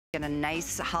In a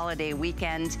nice holiday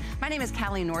weekend. My name is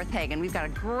Callie Northhagen. We've got a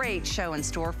great show in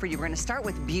store for you. We're going to start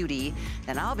with beauty,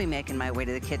 then I'll be making my way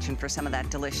to the kitchen for some of that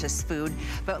delicious food.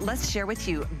 But let's share with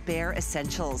you Bare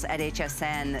Essentials at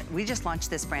HSN. We just launched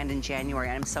this brand in January,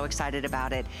 and I'm so excited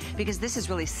about it because this is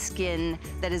really skin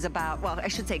that is about, well, I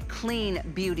should say clean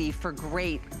beauty for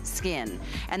great skin.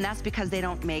 And that's because they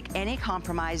don't make any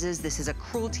compromises. This is a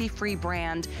cruelty-free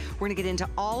brand. We're going to get into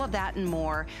all of that and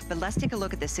more, but let's take a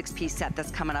look at the 6-piece set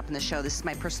that's coming up in the show. This is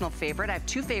my personal favorite. I have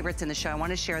two favorites in the show. I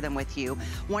want to share them with you.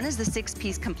 One is the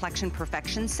 6-piece Complexion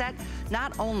Perfection set.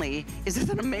 Not only is this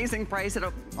an amazing price at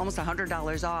almost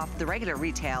 $100 off the regular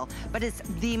retail, but it's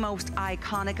the most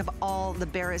iconic of all the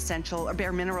Bare Essential or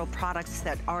Bare Mineral products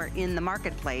that are in the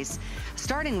marketplace.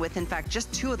 Starting with, in fact,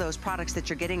 just 2 of those products that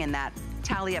you're getting in that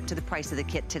tally up to the price of the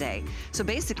kit today. So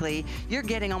basically, you're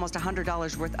getting almost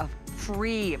 $100 worth of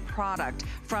free product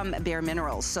from Bare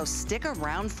Minerals. So stick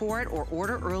around for it or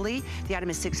order early. The item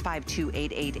is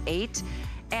 652888.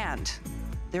 And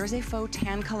there is a faux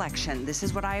tan collection. This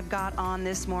is what I've got on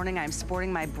this morning. I'm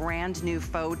sporting my brand new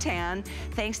faux tan,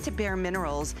 thanks to Bare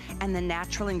Minerals and the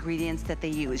natural ingredients that they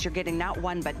use. You're getting not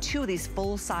 1, but 2 of these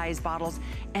full-size bottles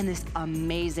and this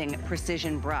amazing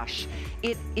precision brush.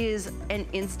 It is an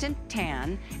instant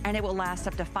tan, and it will last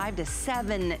up to 5 to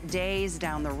 7 days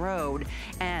down the road.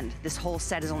 And this whole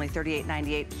set is only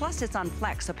 $38.98, plus it's on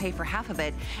Flex, so pay for half of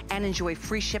it and enjoy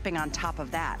free shipping on top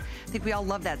of that. I think we all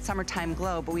love that summertime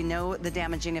glow, but we know the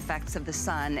damaging effects of the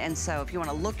sun, and so if you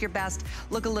want to look your best,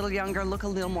 look a little younger, look a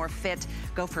little more fit,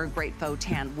 go for a great faux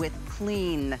tan with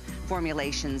clean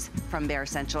formulations from Bare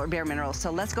Essential or Bare Minerals.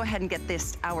 So let's go ahead and get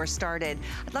this hour started.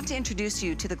 I'd love to introduce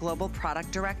you to the Global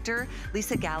Product Director.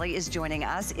 Lisa Galley is joining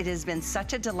us. It has been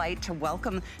such a delight to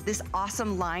welcome this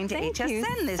awesome line to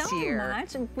HSN this year. Thank you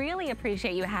so much. Really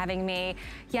appreciate you having me.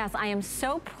 Yes, I am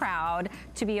so proud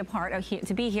to be a part of,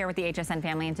 to be here with the HSN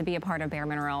family and to be a part of Bare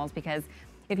Minerals, because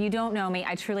if you don't know me,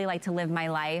 I truly like to live my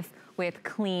life with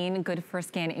clean, good for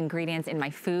skin ingredients in my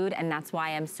food, and that's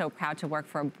why I'm so proud to work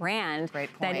for a brand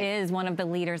that is one of the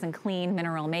leaders in clean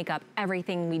mineral makeup.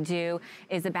 Everything we do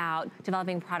is about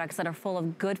developing products that are full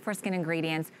of good for skin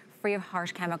ingredients, free of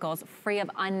harsh chemicals, free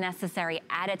of unnecessary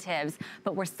additives,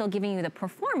 but we're still giving you the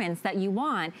performance that you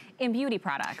want in beauty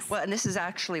products. Well, and this is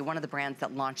actually one of the brands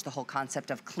that launched the whole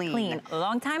concept of clean a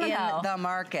long time ago. In the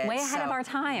market. Way ahead of our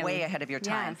time. Way ahead of your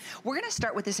time. Yes. We're gonna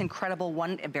start with this incredible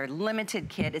one, a very limited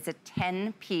kit. It's a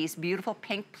 10-piece, beautiful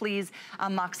pink please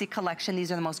Moxie collection.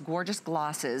 These are the most gorgeous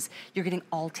glosses. You're getting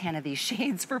all 10 of these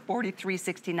shades for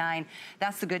 $43.69.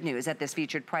 That's the good news at this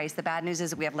featured price. The bad news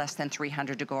is that we have less than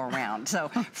 300 to go around.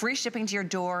 So free shipping to your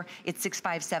door. It's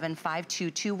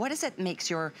 657-522. What is it makes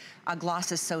your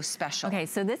glosses so special? Okay,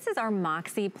 so this is our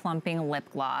Moxie Plumping Lip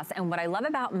Gloss. And what I love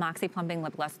about Moxie Plumping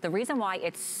Lip Gloss, the reason why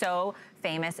it's so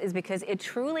famous is because it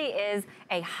truly is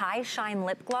a high shine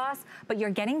lip gloss, but you're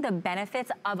getting the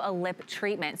benefits of a lip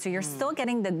treatment. So you're still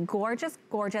getting the gorgeous,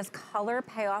 gorgeous color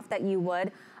payoff that you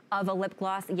would of a lip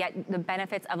gloss, yet the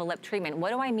benefits of a lip treatment.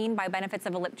 What do I mean by benefits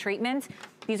of a lip treatment?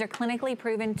 These are clinically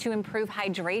proven to improve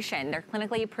hydration. They're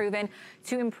clinically proven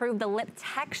to improve the lip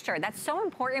texture. That's so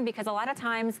important because a lot of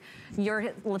times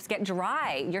your lips get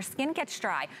dry, your skin gets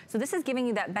dry. So this is giving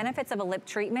you that benefits of a lip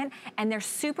treatment, and they're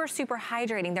super, super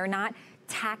hydrating. They're not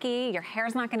tacky, your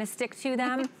hair's not gonna stick to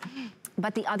them.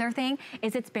 But the other thing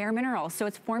is it's Bare Minerals, so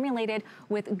it's formulated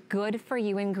with good for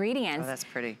you ingredients. Oh, that's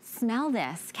pretty. Smell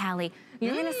this, Callie.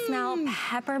 You're gonna smell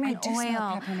peppermint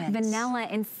oil, vanilla,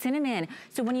 and cinnamon.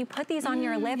 So when you put these on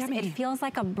your lips, yummy. It feels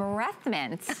like a breath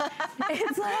mint.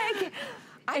 It's like,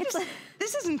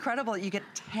 this is incredible. You get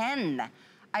 10.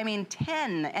 I mean,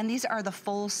 10, and these are the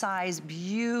full-size,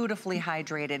 beautifully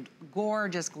hydrated,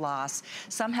 gorgeous gloss.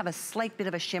 Some have a slight bit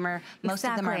of a shimmer. Most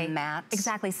of them are matte.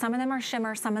 Exactly. Some of them are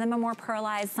shimmer, some of them are more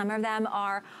pearlized, some of them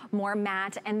are more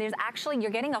matte, and there's actually, you're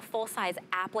getting a full-size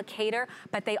applicator,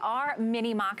 but they are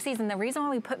mini Moxies, and the reason why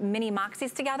we put mini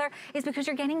Moxies together is because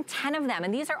you're getting 10 of them,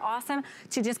 and these are awesome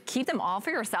to just keep them all for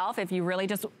yourself if you really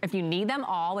just, if you need them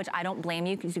all, which I don't blame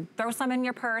you, because you throw some in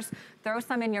your purse, throw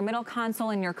some in your middle console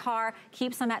in your car,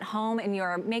 keep some at home in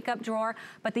your makeup drawer.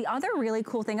 But the other really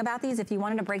cool thing about these, if you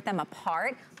wanted to break them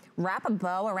apart, wrap a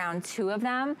bow around 2 of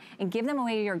them and give them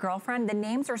away to your girlfriend. The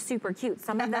names are super cute.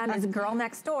 Some of them is Girl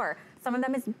Next Door. Some of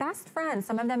them is Best Friend.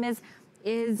 Some of them is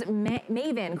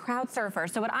Maven, Crowd Surfer.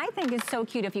 So what I think is so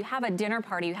cute, if you have a dinner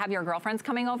party, you have your girlfriends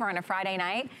coming over on a Friday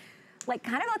night, like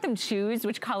kind of let them choose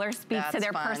which color speaks to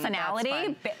their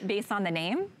personality based on the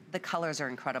name. The colors are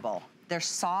incredible. They're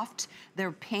soft,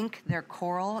 they're pink, they're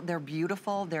coral, they're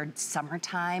beautiful, they're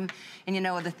summertime. And you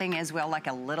know, the thing is, we all like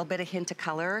a little bit of hint of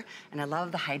color, and I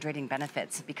love the hydrating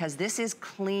benefits because this is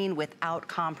clean without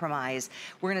compromise.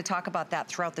 We're gonna talk about that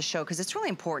throughout the show because it's really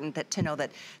important to know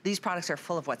that these products are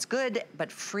full of what's good,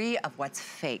 but free of what's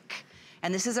fake.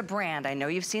 And this is a brand, I know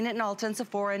you've seen it in Ulta and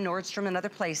Sephora and Nordstrom and other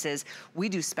places. We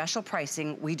do special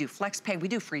pricing, we do flex pay, we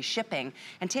do free shipping.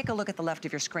 And take a look at the left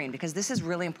of your screen because this is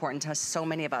really important to so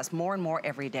many of us, more and more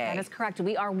every day. That is correct.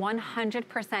 We are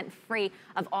 100% free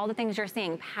of all the things you're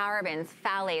seeing, parabens,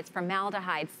 phthalates,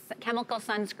 formaldehyde, chemical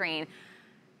sunscreen.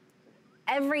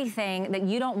 Everything that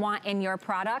you don't want in your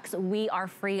products, we are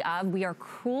free of. We are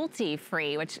cruelty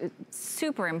free, which is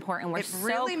super important. We're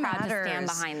so proud to stand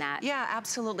behind that. Yeah,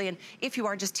 absolutely. And if you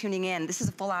are just tuning in, this is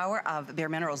a full hour of Bare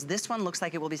Minerals. This one looks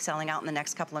like it will be selling out in the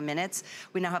next couple of minutes.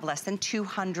 We now have less than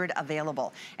 200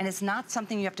 available. And it's not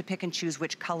something you have to pick and choose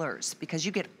which colors because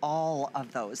you get all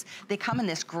of those. They come in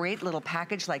this great little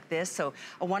package like this. So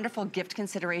a wonderful gift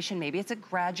consideration. Maybe it's a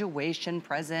graduation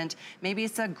present. Maybe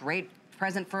it's a great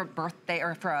present for a birthday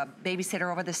or for a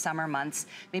babysitter over the summer months.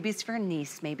 Maybe it's for a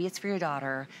niece, maybe it's for your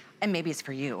daughter, and maybe it's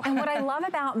for you. And what I love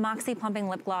about Moxie Plumping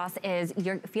Lip Gloss is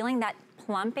you're feeling that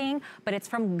plumping, but it's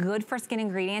from good for skin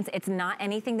ingredients. It's not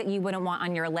anything that you wouldn't want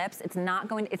on your lips. It's not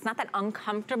that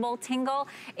uncomfortable tingle.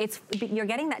 You're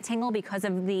getting that tingle because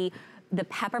of the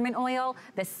peppermint oil.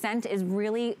 The scent is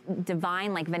really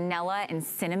divine, like vanilla and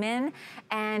cinnamon.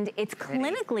 And it's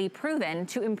clinically proven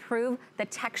to improve the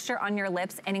texture on your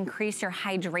lips and increase your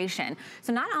hydration.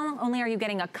 So not only are you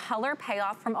getting a color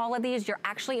payoff from all of these, you're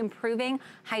actually improving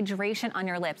hydration on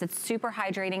your lips. It's super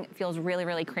hydrating. It feels really,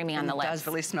 really creamy on the lips. It does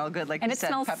really smell good, like you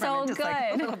said. And it smells so good.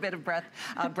 Like a little bit of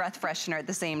breath freshener at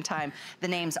the same time. The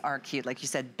names are cute. Like you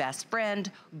said, Best Friend,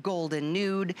 Golden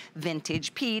Nude,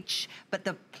 Vintage Peach. But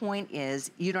the point is,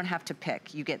 you don't have to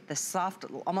pick. You get the soft,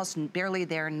 almost barely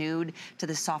there nude to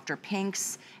the softer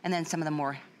pinks, and then some of the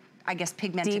more, I guess,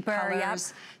 pigmented deeper colors. yep.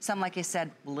 Some, like you said,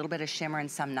 a little bit of shimmer and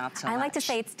some not so much. I like to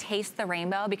say it's taste the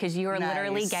rainbow because you are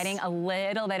literally getting a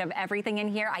little bit of everything in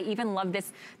here. I even love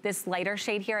this lighter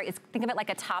shade here. Think of it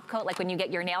like a top coat, like when you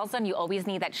get your nails done, you always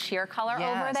need that sheer color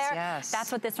over there. Yes.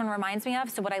 That's what this one reminds me of.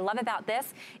 So what I love about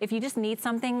this, if you just need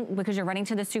something because you're running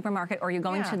to the supermarket or you're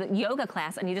going to the yoga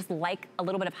class and you just like a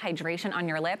little bit of hydration on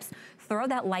your lips, throw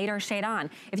that lighter shade on.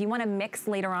 If you want to mix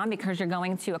later on because you're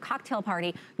going to a cocktail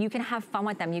party, you can have fun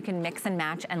with them. You can mix and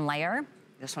match and layer.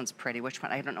 This one's pretty. Which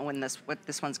one? I don't know what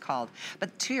this one's called.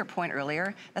 But to your point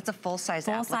earlier, that's a full-size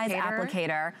applicator. Full-size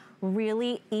applicator.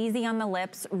 Really easy on the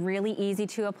lips, really easy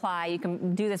to apply. You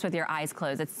can do this with your eyes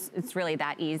closed. It's really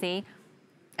that easy.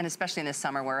 And especially in the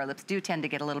summer where our lips do tend to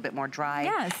get a little bit more dry.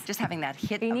 Yes. Just having that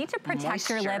hit You need to protect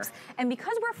moisture. your lips. And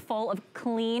because we're full of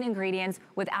clean ingredients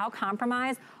without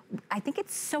compromise, I think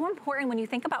it's so important when you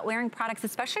think about wearing products,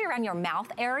 especially around your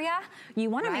mouth area, you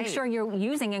want to make sure you're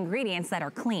using ingredients that are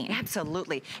clean.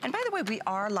 Absolutely. And by the way, we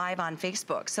are live on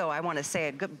Facebook. So I want to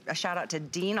say a shout out to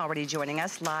Dean already joining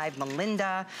us live.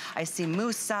 Melinda, I see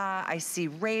Musa, I see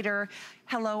Raider.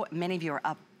 Hello, many of you are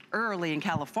up early in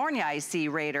California, I see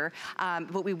Raider,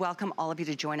 but we welcome all of you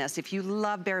to join us. If you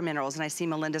love Bare Minerals, and I see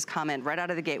Melinda's comment right out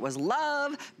of the gate was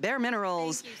love Bare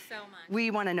Minerals. Thank you so much.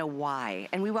 We want to know why,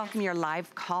 and we welcome your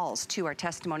live calls too. Our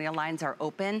testimonial lines are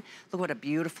open. Look what a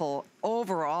beautiful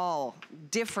overall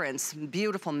difference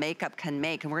beautiful makeup can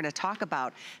make, and we're going to talk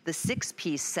about the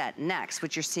 6-piece set next,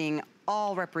 which you're seeing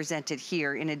all represented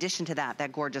here. In addition to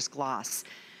that gorgeous gloss.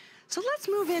 So let's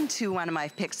move into one of my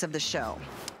picks of the show.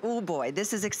 Oh boy,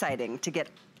 this is exciting to get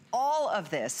all of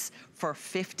this for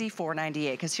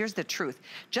 $54.98, because here's the truth.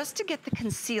 Just to get the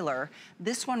concealer,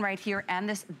 this one right here and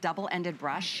this double-ended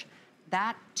brush,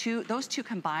 those two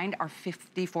combined are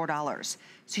 $54.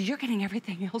 So you're getting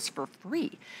everything else for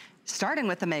free. Starting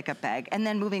with the makeup bag and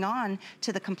then moving on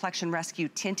to the Complexion Rescue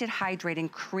Tinted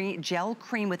Hydrating Gel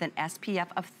Cream with an SPF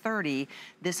of 30.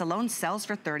 This alone sells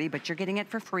for $30, but you're getting it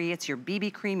for free. It's your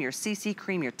BB cream, your CC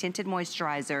cream, your tinted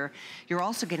moisturizer. You're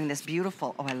also getting this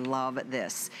beautiful, oh, I love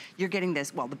this. You're getting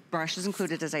this, well, the brush is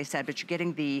included, as I said, but you're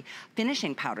getting the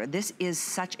finishing powder. This is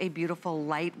such a beautiful,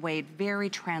 lightweight, very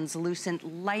translucent,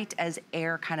 light as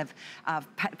air kind of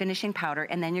finishing powder.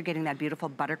 And then you're getting that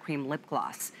beautiful buttercream lip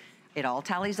gloss. It all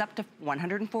tallies up to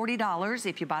 $140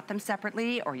 if you bought them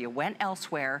separately or you went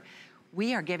elsewhere.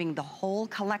 We are giving the whole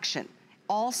collection,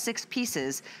 all 6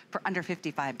 pieces, for under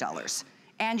 $55.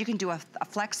 And you can do a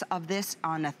flex of this.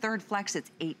 On a third flex, it's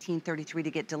 $18.33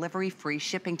 to get delivery, free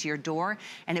shipping to your door,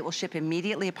 and it will ship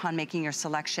immediately upon making your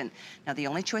selection. Now, the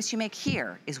only choice you make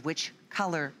here is which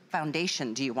color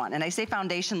foundation do you want? And I say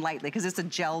foundation lightly because it's a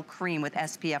gel cream with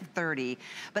SPF 30.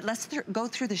 But let's go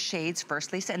through the shades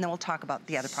first, Lisa, and then we'll talk about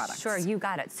the other products. Sure, you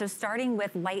got it. So starting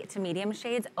with light to medium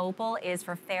shades, Opal is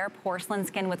for fair porcelain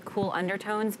skin with cool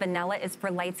undertones. Vanilla is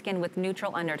for light skin with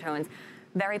neutral undertones.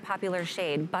 Very popular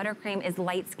shade. Buttercream is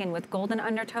light skin with golden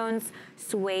undertones.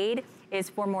 Suede is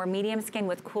for more medium skin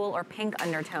with cool or pink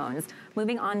undertones.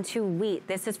 Moving on to Wheat.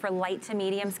 This is for light to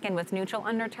medium skin with neutral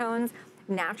undertones.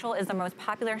 Natural is the most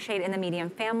popular shade in the medium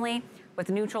family with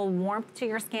neutral warmth to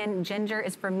your skin. Ginger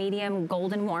is for medium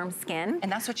golden warm skin. And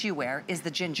that's what you wear, is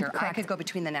the ginger. Correct. I could go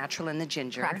between the natural and the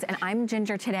ginger. Correct, and I'm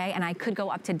ginger today, and I could go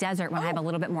up to desert when I have a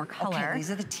little bit more color. Okay,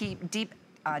 these are the deep,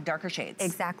 darker shades.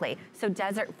 Exactly. So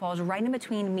desert falls right in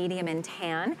between medium and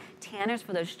tan. Tan is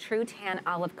for those true tan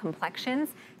olive complexions.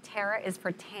 Terra is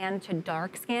for tan to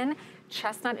dark skin.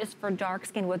 Chestnut is for dark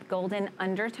skin with golden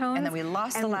undertones. And then we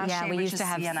lost the last shade, which is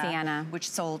Sienna, which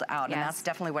sold out. Yes. And that's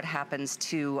definitely what happens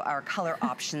to our color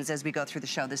options as we go through the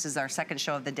show. This is our second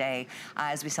show of the day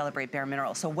as we celebrate Bare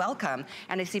Minerals. So welcome.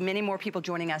 And I see many more people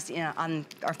joining us on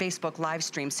our Facebook live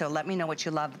stream. So let me know what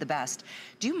you love the best.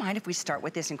 Do you mind if we start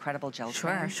with this incredible gel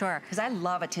cream? Sure. Because I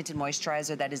love a tinted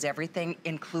moisturizer that is everything,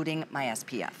 including my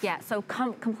SPF. Yeah, so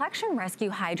Complexion Rescue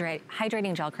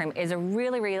Hydrating Gel Cream is a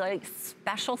really, really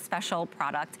special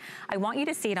product. I want you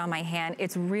to see it on my hand.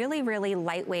 It's really, really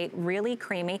lightweight, really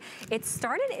creamy. It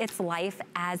started its life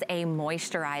as a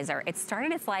moisturizer. It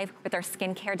started its life with our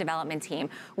skincare development team.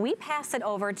 We passed it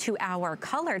over to our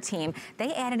color team.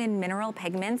 They added in mineral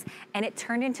pigments, and it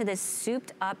turned into this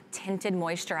souped up tinted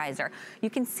moisturizer.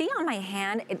 You can see on my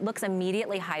hand, it looks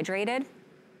immediately hydrated,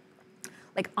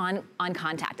 like on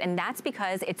contact. And that's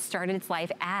because it started its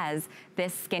life as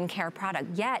this skincare product.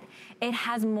 Yet, it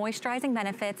has moisturizing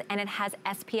benefits and it has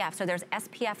SPF. So there's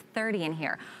SPF 30 in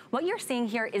here. What you're seeing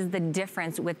here is the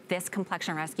difference with this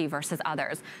Complexion Rescue versus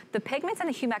others. The pigments and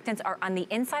the humectants are on the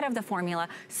inside of the formula,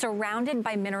 surrounded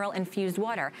by mineral infused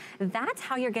water. That's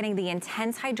how you're getting the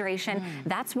intense hydration.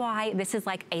 That's why this is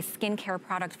like a skincare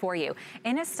product for you.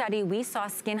 In a study, we saw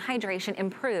skin hydration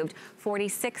improved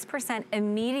 46%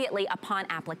 immediately upon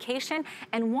application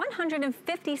and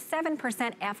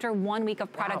 157% after 1 week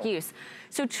of product use.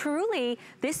 So truly,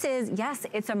 this is, yes,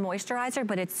 it's a moisturizer,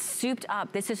 but it's souped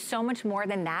up. This is so much more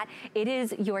than that. It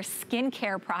is your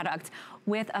skincare product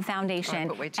with a foundation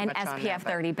and SPF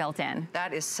 30 built in.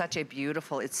 That is such a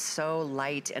beautiful, it's so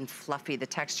light and fluffy. The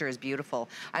texture is beautiful.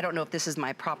 I don't know if this is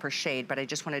my proper shade, but I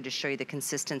just wanted to show you the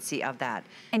consistency of that.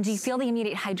 And do you feel the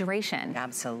immediate hydration?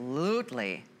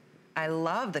 Absolutely. I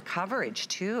love the coverage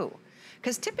too.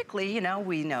 Because typically, you know,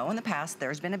 we know in the past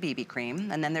there's been a BB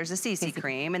cream, and then there's a CC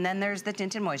cream, and then there's the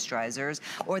tinted moisturizers,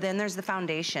 or then there's the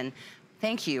foundation.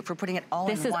 Thank you for putting it all in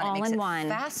one. This is all in one. It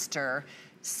makes it faster.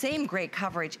 Same great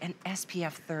coverage and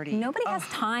SPF 30. Nobody has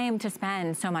time to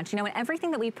spend so much. You know, and everything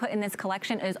that we put in this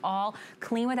collection is all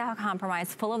clean without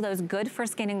compromise, full of those good for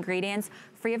skin ingredients,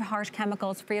 free of harsh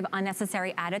chemicals, free of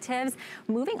unnecessary additives.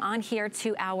 Moving on here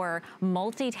to our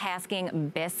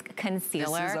multitasking Bisque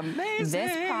Concealer. This is amazing.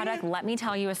 This product, let me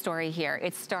tell you a story here.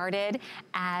 It started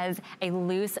as a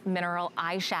loose mineral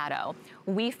eyeshadow.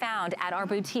 We found at our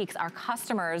boutiques, our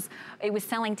customers, it was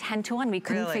selling 10 to 1. We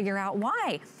couldn't figure out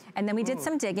why. And then we did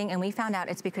some digging and we found out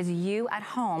it's because you at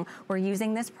home were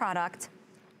using this product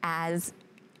as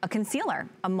a concealer,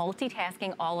 a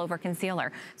multitasking all over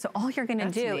concealer. So all you're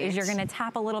gonna do is you're gonna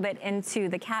tap a little bit into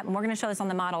the cap, and we're gonna show this on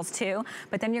the models too,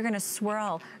 but then you're gonna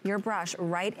swirl your brush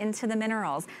right into the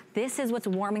minerals. This is what's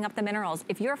warming up the minerals.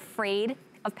 If you're afraid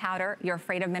of powder, you're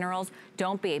afraid of minerals,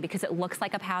 don't be, because it looks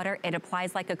like a powder, it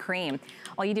applies like a cream.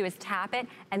 All you do is tap it,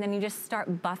 and then you just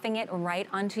start buffing it right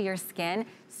onto your skin,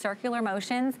 circular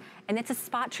motions, and it's a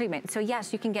spot treatment. So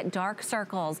yes, you can get dark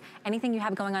circles, anything you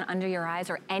have going on under your eyes,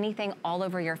 or anything all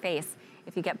over your face.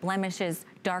 If you get blemishes,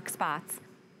 dark spots,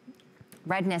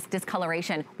 redness,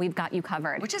 discoloration, we've got you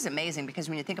covered. Which is amazing, because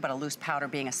when you think about a loose powder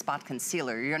being a spot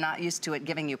concealer, you're not used to it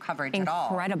giving you coverage at all.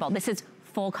 Incredible. This is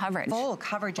full coverage. Full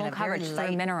coverage and a very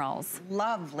light, minerals.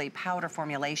 Lovely powder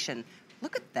formulation.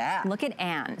 Look at that. Look at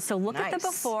Anne. So look at the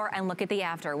before and look at the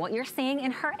after. What you're seeing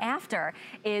in her after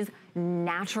is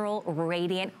natural,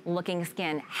 radiant looking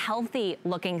skin, healthy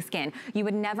looking skin. You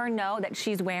would never know that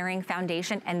she's wearing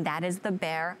foundation, and that is the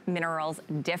Bare Minerals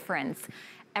difference.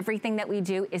 Everything that we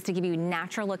do is to give you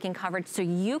natural looking coverage so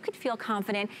you could feel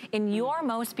confident in your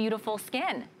most beautiful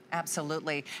skin.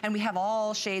 Absolutely. And we have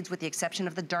all shades with the exception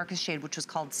of the darkest shade, which was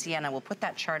called Sienna. We'll put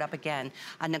that chart up again.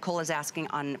 Nicole is asking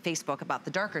on Facebook about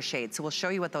the darker shade, so we'll show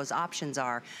you what those options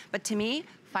are. But to me,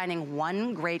 finding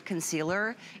one great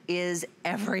concealer is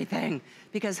everything,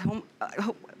 because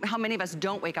how many of us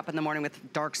don't wake up in the morning with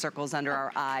dark circles under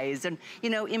our eyes and, you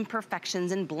know,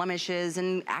 imperfections and blemishes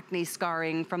and acne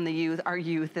scarring from our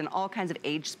youth and all kinds of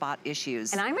age spot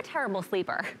issues. And I'm a terrible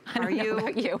sleeper. Are you?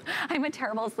 About you? I'm a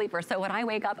terrible sleeper. So when I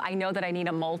wake up, I know that I need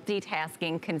a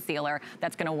multitasking concealer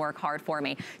that's gonna work hard for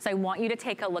me. So I want you to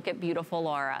take a look at beautiful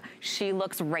Laura. She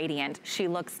looks radiant. She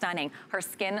looks stunning. Her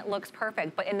skin looks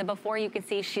perfect. But in the before, you can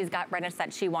see she's got redness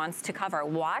that she wants to cover.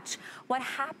 Watch what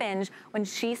happens when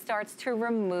she starts to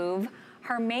remove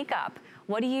her makeup.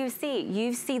 What do you see?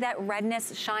 You see that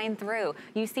redness shine through.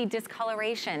 You see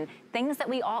discoloration, things that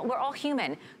we're all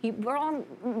human. We're all,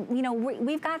 you know,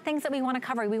 we've got things that we want to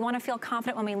cover. We want to feel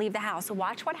confident when we leave the house. So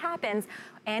watch what happens.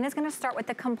 Anne is going to start with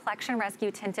the Complexion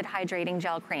Rescue Tinted Hydrating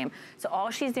Gel Cream. So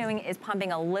all she's doing is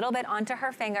pumping a little bit onto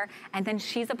her finger, and then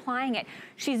she's applying it.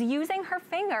 She's using her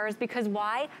fingers because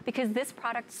why? Because this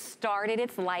product started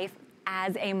its life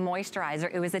as a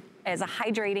moisturizer. It was as a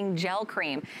hydrating gel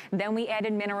cream. Then we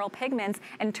added mineral pigments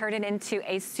and turned it into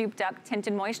a souped up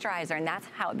tinted moisturizer. And that's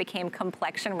how it became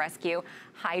Complexion Rescue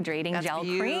Hydrating Gel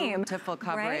Cream. Beautiful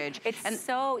coverage. Right? It's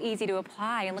so easy to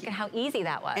apply, and look at how easy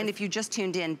that was. And if you just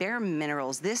tuned in, Bare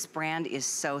Minerals, this brand is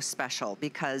so special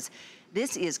because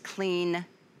this is clean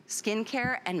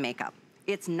skincare and makeup.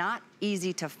 It's not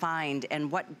easy to find,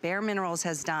 and what Bare Minerals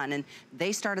has done, and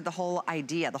they started the whole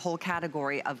idea, the whole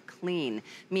category of clean,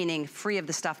 meaning free of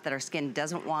the stuff that our skin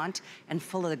doesn't want and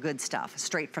full of the good stuff,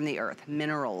 straight from the earth,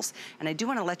 minerals. And I do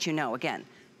want to let you know, again,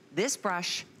 this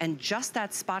brush and just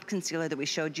that spot concealer that we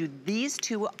showed you, these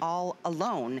two all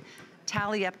alone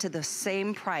tally up to the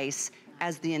same price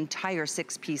as the entire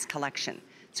 6-piece collection.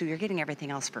 So you're getting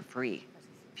everything else for free.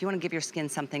 If you want to give your skin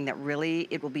something that really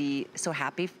it will be so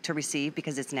happy to receive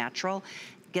because it's natural,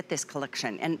 get this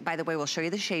collection. And by the way, we'll show you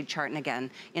the shade chart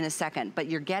again in a second, but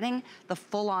you're getting the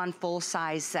full-on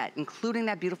full-size set, including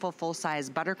that beautiful full-size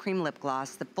buttercream lip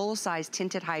gloss, the full-size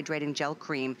tinted hydrating gel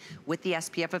cream with the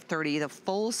SPF of 30, the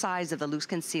full size of the loose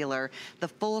concealer, the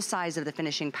full size of the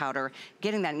finishing powder,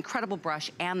 getting that incredible brush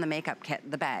and the makeup kit,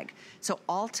 the bag. So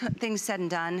all things said and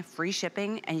done, free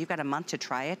shipping, and you've got a month to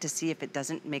try it to see if it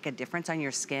doesn't make a difference on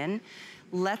your skin.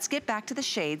 Let's get back to the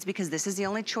shades because this is the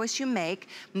only choice you make.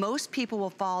 Most people will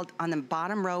fall on the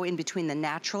bottom row in between the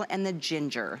natural and the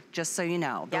ginger, just so you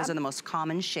know. Those are the most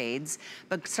common shades,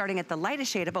 but starting at the lightest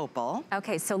shade of opal.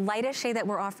 Okay, so lightest shade that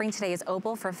we're offering today is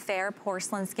opal for fair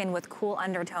porcelain skin with cool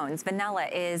undertones. Vanilla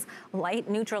is light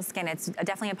neutral skin. It's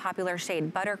definitely a popular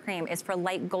shade. Buttercream is for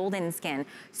light golden skin.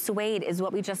 Suede is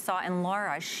what we just saw in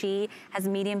Laura. She has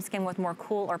medium skin with more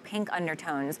cool or pink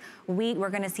undertones. Wheat, we're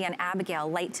gonna see on Abigail,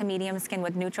 light to medium skin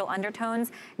with neutral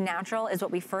undertones. Natural is what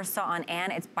we first saw on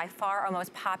Anne. It's by far our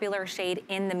most popular shade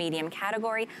in the medium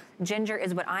category. Ginger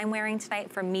is what I'm wearing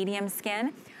tonight for medium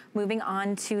skin. Moving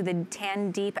on to the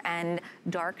tan, deep, and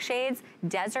dark shades.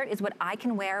 Desert is what I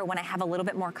can wear when I have a little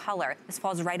bit more color. This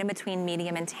falls right in between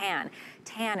medium and tan.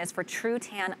 Tan is for true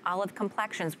tan olive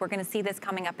complexions. We're gonna see this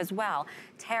coming up as well.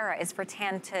 Terra is for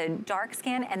tan to dark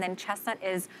skin, and then chestnut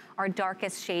is our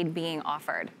darkest shade being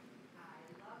offered.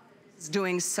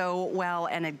 Doing so well,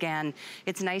 and again,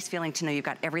 it's a nice feeling to know you've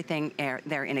got everything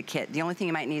there in a kit. The only thing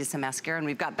you might need is some mascara, and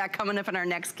we've got that coming up in our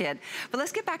next kit. But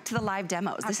let's get back to the live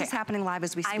demos. This is happening live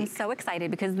as we speak. I'm so excited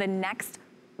because the next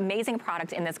amazing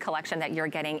product in this collection that you're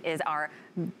getting is our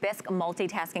Bisque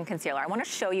Multitasking Concealer. I want to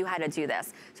show you how to do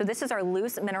this. So this is our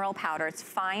loose mineral powder. It's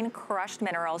fine crushed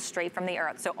minerals straight from the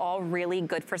earth, so all really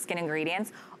good for skin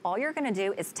ingredients. All you're going to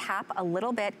do is tap a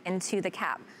little bit into the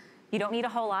cap. You don't need a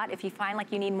whole lot. If you find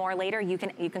like you need more later, you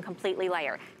can completely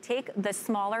layer. Take the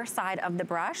smaller side of the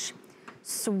brush,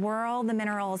 swirl the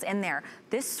minerals in there.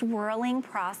 This swirling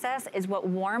process is what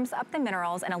warms up the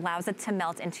minerals and allows it to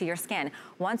melt into your skin.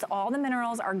 Once all the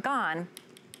minerals are gone,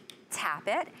 tap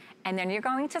it, and then you're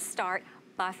going to start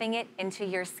buffing it into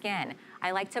your skin.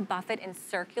 I like to buff it in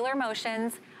circular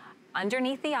motions,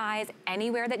 underneath the eyes,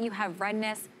 anywhere that you have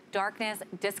redness, darkness,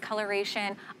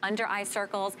 discoloration, under eye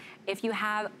circles. If you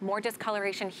have more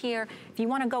discoloration here, if you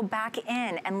wanna go back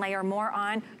in and layer more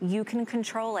on, you can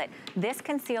control it. This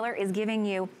concealer is giving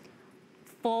you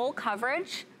full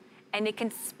coverage, and it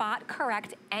can spot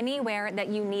correct anywhere that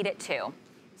you need it to.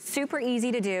 Super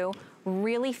easy to do,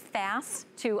 really fast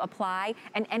to apply,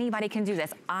 and anybody can do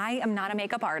this. I am not a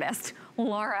makeup artist.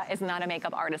 Laura is not a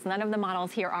makeup artist. None of the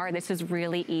models here are. This is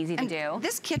really easy to do.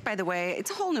 This kit, by the way,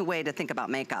 it's a whole new way to think about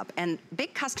makeup. And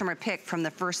big customer pick from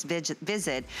the first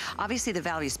visit. Obviously, the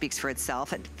value speaks for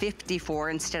itself at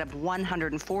 $54 instead of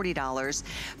 $140.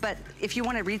 But if you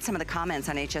want to read some of the comments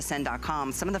on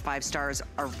hsn.com, some of the 5 stars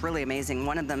are really amazing.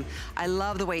 One of them, I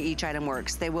love the way each item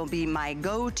works. They will be my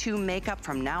go-to makeup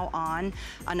from now on.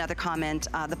 Another comment,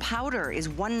 the powder is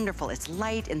wonderful. It's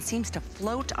light and seems to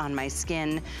float on my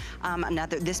skin.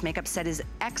 This makeup set is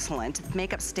excellent.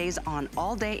 Makeup stays on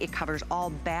all day. It covers all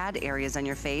bad areas on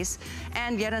your face.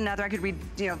 And yet another, I could read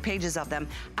pages of them.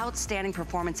 Outstanding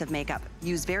performance of makeup.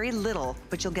 Use very little,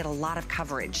 but you'll get a lot of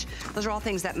coverage. Those are all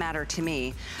things that matter to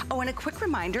me. Oh, and a quick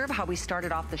reminder of how we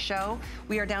started off the show.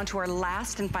 We are down to our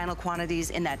last and final quantities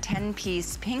in that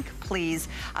 10-piece Pink Please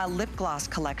lip gloss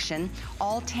collection.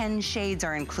 All 10 shades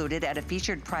are included at a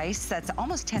featured price that's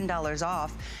almost $10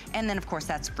 off. And then, of course,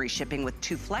 that's free shipping with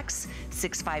 2 flex,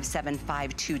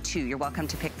 657-522. You're welcome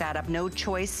to pick that up. No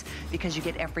choice, because you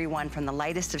get every one from the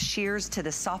lightest of sheers to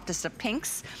the softest of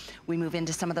pinks. We move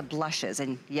into some of the blushes.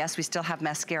 And yes, we still have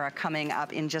mascara coming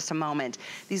up in just a moment.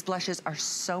 These blushes are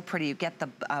so pretty. You get the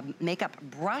makeup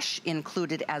brush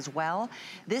included as well.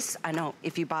 This, I know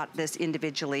if you bought this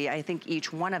individually, I think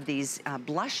each one of these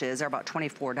blushes are about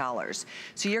 $24.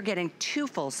 So you're getting 2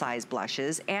 full-size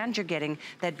blushes, and you're getting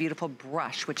that beautiful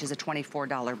brush, which is a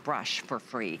 $24 brush for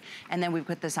free. And then we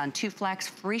put this on 2 flex,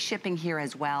 free shipping here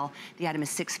as well. The item is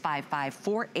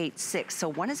 $655-486. So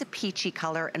one is a peachy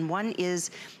color, and one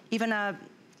is even a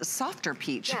softer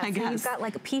peach, I guess. So you've got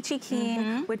like a peachy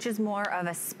keen, which is more of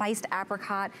a spiced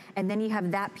apricot, and then you have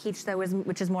that peach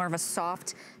which is more of a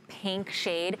soft pink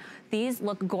shade. These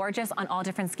look gorgeous on all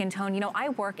different skin tone. I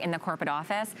work in the corporate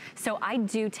office, so I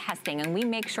do testing, and we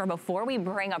make sure before we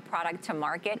bring a product to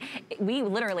market, we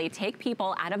literally take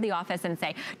people out of the office and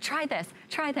say, try this,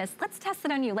 let's test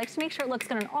it on you. Let's make sure it looks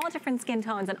good on all different skin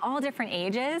tones and all different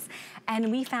ages, and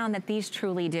we found that these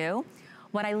truly do.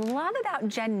 What I love about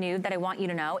Gen Nude that I want you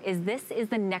to know is this is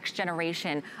the next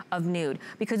generation of nude,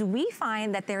 because we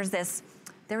find that there's this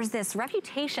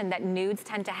reputation that nudes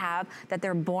tend to have, that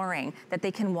they're boring, that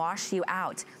they can wash you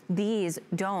out. These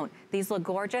don't. These look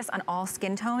gorgeous on all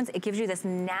skin tones. It gives you this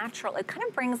natural, it kind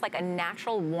of brings like a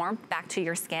natural warmth back to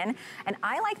your skin. And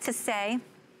I like to say,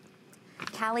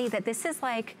 Callie, that this is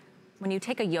like when you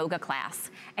take a yoga class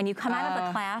and you come out of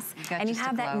the class and you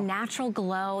have that natural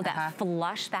glow, that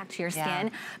flush back to your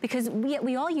skin, because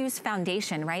we all use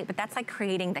foundation, right? But that's like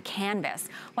creating the canvas.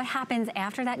 What happens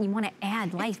after that? You want to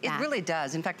add life back. It really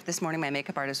does. In fact, this morning my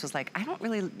makeup artist was like, I don't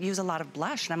really use a lot of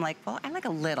blush. And I'm like, well, I like a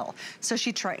little. So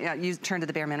she turned to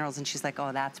the Bare Minerals, and she's like,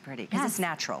 oh, that's pretty. Because it's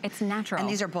natural. It's natural. And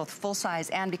these are both full size,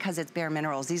 and because it's Bare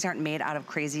Minerals, these aren't made out of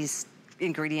crazy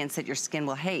ingredients that your skin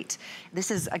will hate. This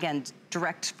is, again,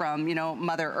 direct from,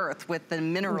 Mother Earth with the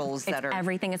minerals that are...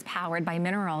 Everything is powered by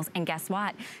minerals, and guess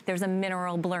what? There's a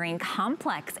mineral blurring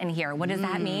complex in here. What does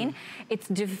that mean? It's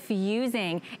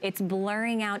diffusing. It's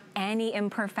blurring out any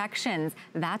imperfections.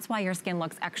 That's why your skin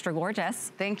looks extra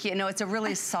gorgeous. Thank you. No, it's a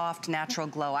really soft, natural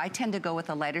glow. I tend to go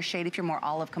with a lighter shade. If you're more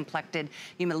olive complected,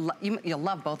 you'll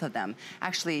love both of them.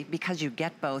 Actually, because you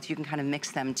get both, you can kind of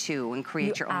mix them too and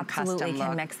create your own custom look. You absolutely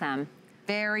can mix them.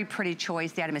 Very pretty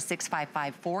choice. The item is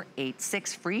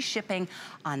 $655-486. Free shipping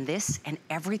on this and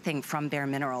everything from Bare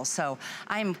Minerals. So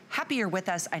I'm happy you're with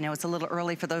us. I know it's a little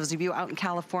early for those of you out in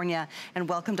California, and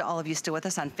welcome to all of you still with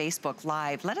us on Facebook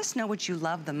Live. Let us know what you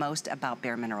love the most about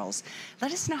Bare Minerals.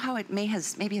 Let us know how it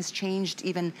maybe has changed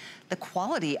even the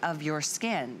quality of your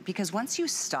skin, because once you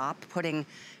stop putting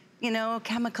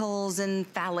chemicals and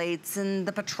phthalates and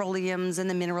the petroleums and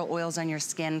the mineral oils on your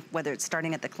skin, whether it's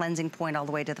starting at the cleansing point all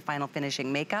the way to the final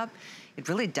finishing makeup, it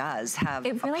really does have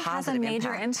a positive impact. It really has a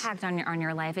major impact on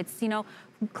your life. It's,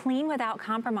 clean without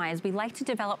compromise. We like to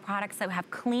develop products that have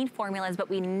clean formulas, but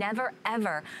we never,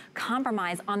 ever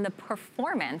compromise on the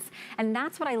performance. And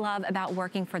that's what I love about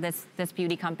working for this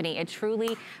beauty company. It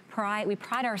truly, we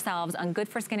pride ourselves on good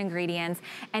for skin ingredients,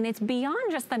 and it's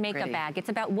beyond just the makeup bag. It's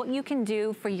about what you can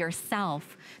do for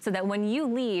yourself, so that when you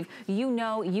leave, you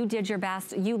know you did your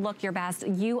best, you look your best,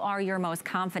 you are your most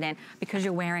confident because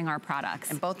you're wearing our products.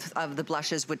 And both of the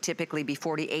blushes would typically be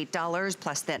 $48,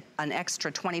 plus an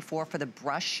extra $24 for the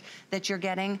brush that you're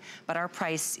getting, but our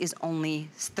price is only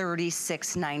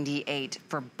 $36.98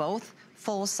 for both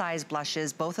full-size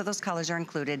blushes. Both of those colors are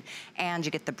included, and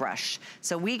you get the brush.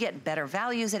 So we get better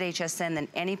values at HSN than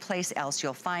any place else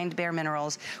you'll find Bare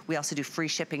Minerals. We also do free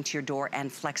shipping to your door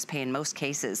and flex pay in most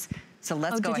cases. So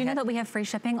let's go ahead. Did you know that we have free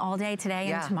shipping all day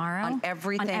today and tomorrow? On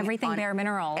everything. On everything Bare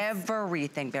Minerals.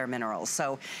 Everything Bare Minerals.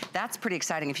 So that's pretty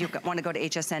exciting. If you want to go to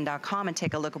hsn.com and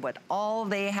take a look at what all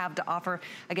they have to offer.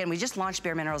 Again, we just launched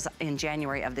Bare Minerals in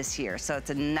January of this year. So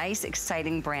it's a nice,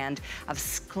 exciting brand of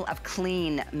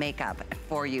clean makeup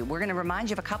for you. We're going to remind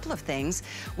you of a couple of things.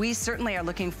 We certainly are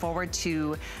looking forward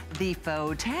to the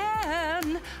Faux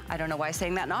Tan. I don't know why I'm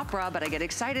saying that in opera, but I get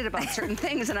excited about certain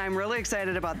things, and I'm really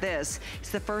excited about this. It's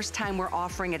the first time we're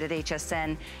offering it at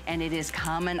HSN, and it is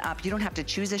coming up. You don't have to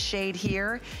choose a shade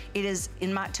here. It is,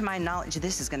 to my knowledge,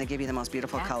 this is gonna give you the most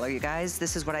beautiful color, you guys.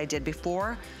 This is what I did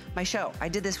before my show. I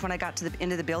did this when I got to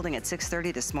into the building at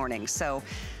 6:30 this morning. So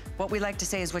what we like to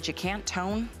say is what you can't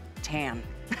tone, tan.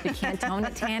 You can't tone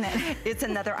it, tan it. It's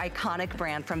another iconic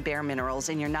brand from Bare Minerals,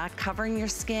 and you're not covering your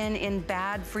skin in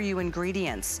bad for you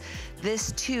ingredients.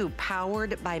 This too,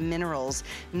 powered by minerals.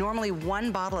 Normally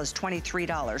one bottle is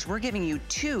 $23. We're giving you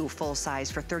 2 full size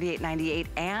for $38.98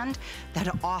 and that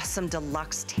awesome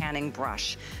deluxe tanning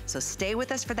brush. So stay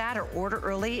with us for that or order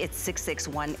early. It's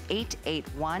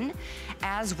 661-881.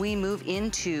 As we move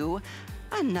into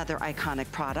another iconic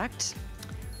product,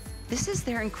 this is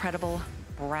their incredible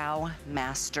Brow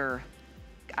Master.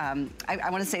 I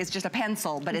want to say it's just a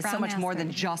pencil, but it's so much more than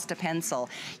just a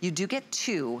pencil. You do get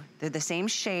 2. They're the same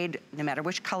shade, no matter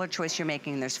which color choice you're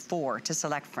making. There's 4 to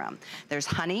select from. There's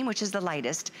honey, which is the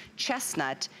lightest,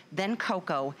 chestnut, then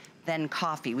cocoa, then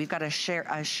coffee. We've got a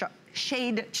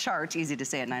shade chart, easy to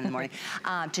say at 9 in the morning,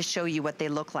 to show you what they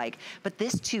look like. But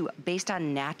this too, based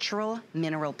on natural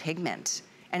mineral pigment.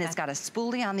 And it's got a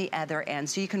spoolie on the other end,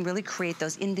 so you can really create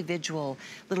those individual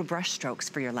little brush strokes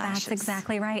for your lashes. That's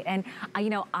exactly right. And you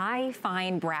know, I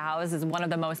find brows is one of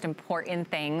the most important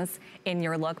things in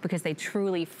your look because they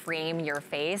truly frame your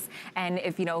face. And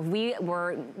if you know,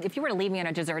 if you were to leave me on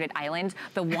a deserted island,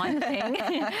 the one thing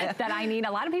that I need,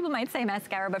 a lot of people might say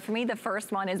mascara, but for me, the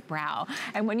first one is brow.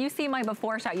 And when you see my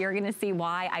before shot, you're gonna see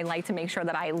why I like to make sure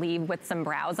that I leave with some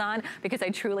brows on because I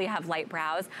truly have light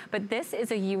brows. But this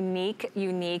is a unique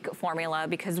formula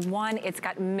because one, it's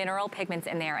got mineral pigments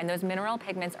in there, and those mineral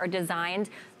pigments are designed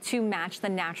to match the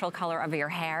natural color of your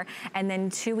hair. And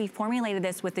then 2, we formulated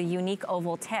this with a unique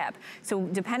oval tip. So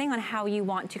depending on how you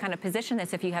want to kind of position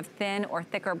this, if you have thin or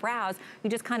thicker brows, you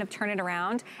just kind of turn it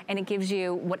around and it gives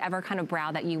you whatever kind of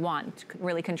brow that you want to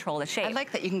really control the shape. I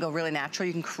like that you can go really natural.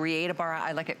 You can create a brow.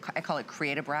 I like it, I call it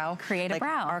create a brow. Create a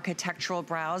brow. Architectural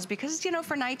brows, because you know,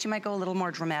 for night you might go a little more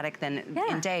dramatic than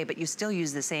in day, but you still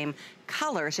use the same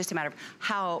color. It's just a matter of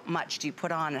how much do you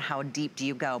put on and how deep do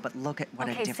you go, but look at what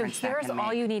a difference that can make. So here's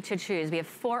all you need to choose. We have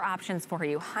 4 options for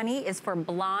you. Honey is for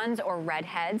blonde or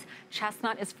redheads.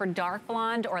 Chestnut is for dark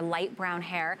blonde or light brown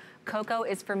hair. Cocoa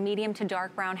is for medium to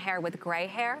dark brown hair with gray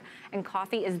hair, and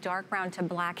coffee is dark brown to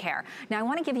black hair. Now I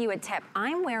want to give you a tip.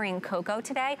 I'm wearing cocoa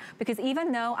today because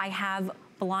even though I have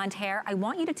blonde hair, I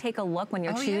want you to take a look when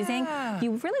you're choosing.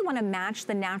 You really want to match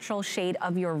the natural shade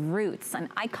of your roots. And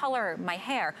I color my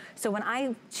hair. So when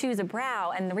I choose a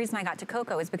brow, and the reason I got to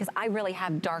cocoa is because I really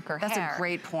have darker hair. That's a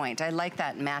great point. I like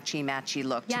that matchy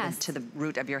look to the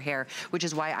root of your hair, which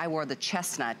is why I wore the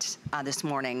chestnut this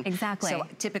morning. Exactly. So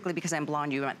typically because I'm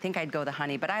blonde, you might think I'd go the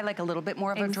honey, but I like a little bit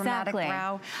more of a dramatic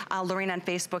brow. Lorraine on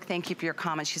Facebook, thank you for your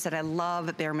comments. She said, I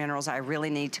love Bare Minerals. I really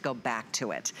need to go back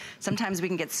to it. Sometimes we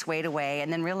can get swayed away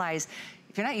and then realize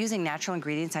if you're not using natural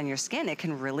ingredients on your skin, it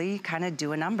can really kind of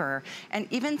do a number. And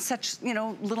even such, you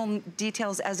know, little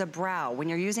details as a brow, when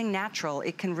you're using natural,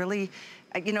 it can really,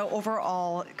 you know,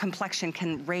 overall complexion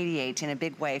can radiate in a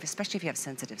big way, especially if you have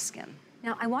sensitive skin.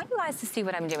 Now, I want you guys to see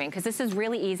what I'm doing because this is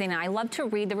really easy, and I love to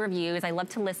read the reviews. I love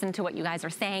to listen to what you guys are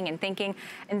saying and thinking.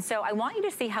 And so I want you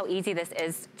to see how easy this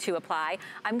is to apply.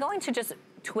 I'm going to just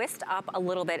twist up a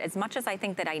little bit as much as I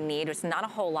think that I need. It's not a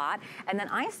whole lot. And then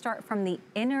I start from the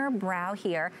inner brow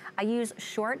here. I use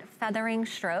short feathering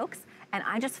strokes, and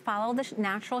I just follow the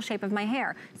natural shape of my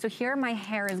hair. So here my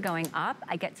hair is going up.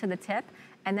 I get to the tip,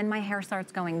 and then my hair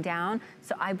starts going down,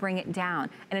 so I bring it down.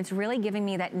 And it's really giving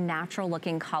me that natural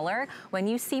looking color. When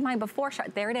you see my before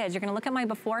shot, there it is. You're gonna look at my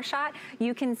before shot,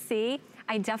 you can see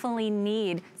I definitely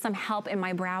need some help in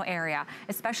my brow area,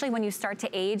 especially when you start to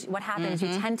age. What happens, you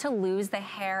tend to lose the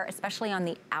hair, especially on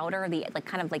the outer,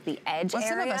 kind of like the edge area.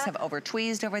 Some of us have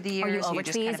over-tweezed over the years. Are you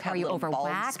over-tweezed? Are you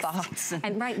over-waxed? Spots.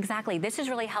 And right, exactly. This is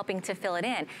really helping to fill it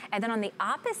in. And then on the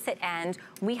opposite end,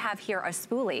 we have here a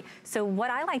spoolie. So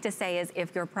what I like to say is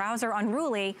if your brows are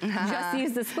unruly, just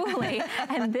use the spoolie.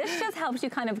 And this just helps you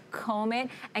kind of comb it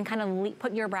and kind of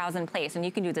put your brows in place. And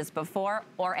you can do this before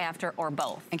or after or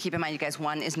both. And keep in mind, you guys,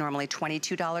 one is normally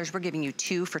 $22. We're giving you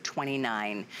 2 for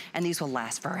 $29. And these will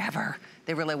last forever.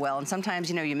 They really will. And sometimes,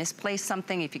 you know, you misplace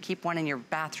something. If you keep one in your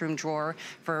bathroom drawer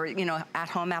for, you know,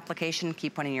 at-home application,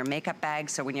 keep one in your makeup bag.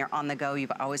 So when you're on the go,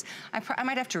 you've always, I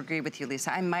might have to agree with you,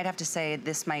 Lisa. I might have to say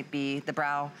this might be the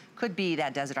brow, could be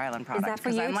that Desert Island product. Is that for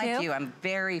you I'm like too? you, I'm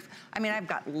very, I mean, I've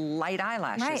got light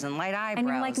eyelashes and light eyebrows. And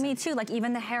you're like me too, like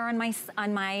even the hair on my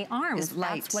arms, is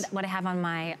light. That's what I have on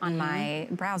my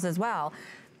brows as well.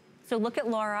 So look at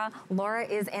Laura. Laura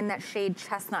is in that shade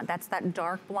chestnut. That's that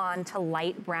dark blonde to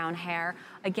light brown hair.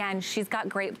 Again, she's got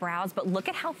great brows, but look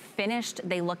at how finished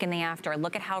they look in the after.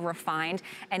 Look at how refined,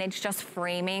 and it's just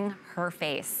framing her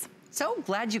face. So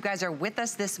glad you guys are with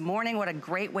us this morning. What a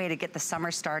great way to get the summer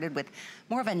started with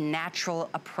more of a natural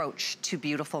approach to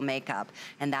beautiful makeup.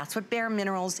 And that's what Bare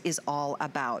Minerals is all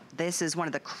about. This is one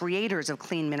of the creators of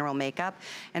clean mineral makeup,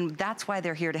 and that's why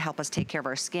they're here to help us take care of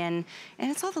our skin. And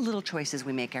it's all the little choices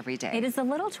we make every day. It is the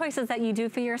little choices that you do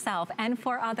for yourself and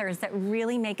for others that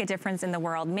really make a difference in the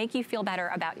world, make you feel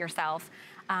better about yourself.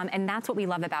 And that's what we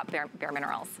love about Bare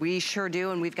Minerals. We sure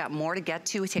do, and we've got more to get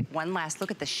to. We take one last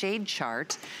look at the shade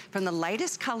chart. From the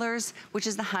lightest colors, which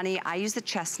is the honey, I use the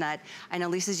chestnut. I know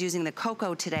Lisa's using the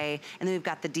cocoa today, and then we've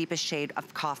got the deepest shade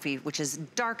of coffee, which is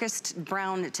darkest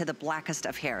brown to the blackest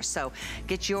of hair. So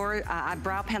get your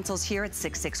brow pencils here at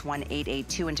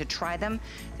 661-882, and to try them,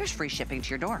 there's free shipping to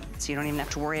your door, so you don't even have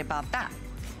to worry about that.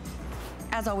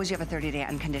 As always, you have a 30-day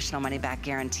unconditional money-back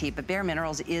guarantee, but Bare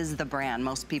Minerals is the brand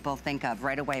most people think of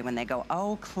right away when they go,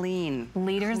 oh, clean.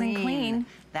 Leaders in clean.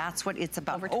 That's what it's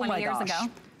about. Over 20 years ago.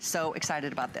 So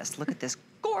excited about this. Look at this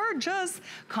gorgeous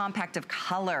compact of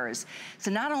colors. So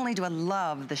not only do I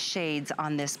love the shades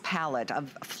on this palette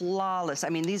of flawless, I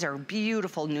mean, these are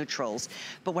beautiful neutrals,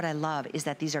 but what I love is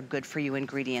that these are good for you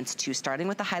ingredients too, starting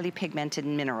with the highly pigmented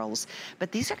minerals.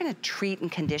 But these are gonna treat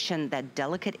and condition that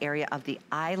delicate area of the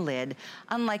eyelid,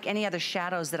 unlike any other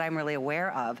shadows that I'm really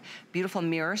aware of. Beautiful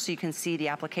mirror, so you can see the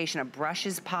application of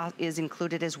brushes is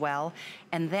included as well.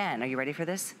 And then, are you ready for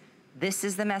this? This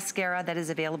is the mascara that is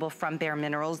available from Bare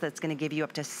Minerals that's gonna give you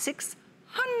up to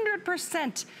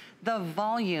 600% the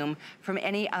volume from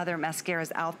any other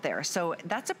mascaras out there. So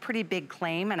that's a pretty big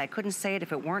claim, and I couldn't say it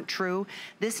if it weren't true.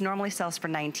 This normally sells for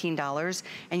 $19,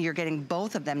 and you're getting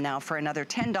both of them now for another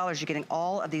 $10. You're getting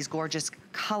all of these gorgeous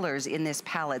colors in this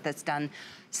palette that's done,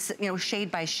 you know,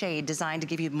 shade by shade, designed to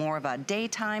give you more of a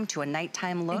daytime to a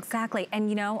nighttime look. Exactly, and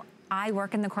you know, I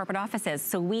work in the corporate offices,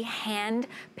 so we hand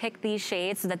pick these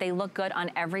shades so that they look good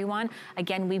on everyone.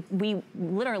 Again, we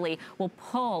literally will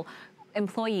pull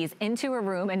employees into a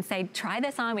room and say, try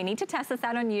this on, we need to test this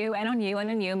out on you and on you and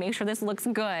on you, make sure this looks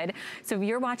good. So if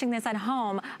you're watching this at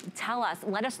home, tell us,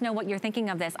 let us know what you're thinking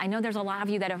of this. I know there's a lot of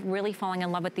you that are really falling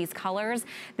in love with these colors.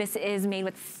 This is made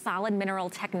with solid mineral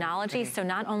technology, so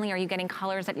not only are you getting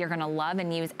colors that you're gonna love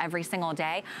and use every single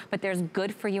day, but there's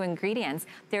good for you ingredients.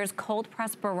 There's cold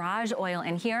pressed barrage oil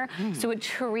in here, so it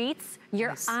treats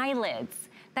your eyelids.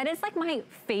 That is like my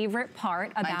favorite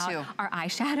part about our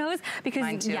eyeshadows,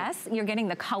 because yes, you're getting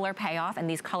the color payoff, and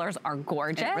these colors are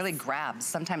gorgeous. And it really grabs.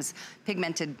 Sometimes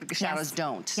pigmented shadows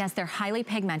don't. Yes, they're highly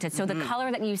pigmented. So the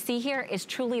color that you see here is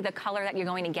truly the color that you're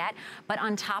going to get. But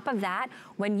on top of that,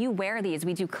 when you wear these,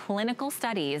 we do clinical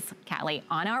studies, Callie,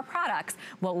 on our products.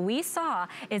 What we saw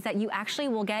is that you actually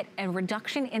will get a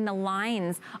reduction in the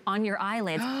lines on your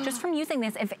eyelids just from using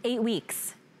this for 8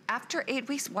 weeks. After 8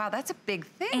 weeks, wow, that's a big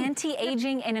thing.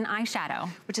 Anti-aging in an eyeshadow.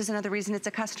 Which is another reason it's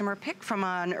a customer pick from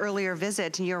an earlier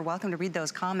visit, and you're welcome to read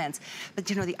those comments. But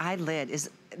you know, the eyelid is,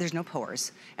 there's no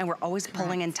pores, and we're always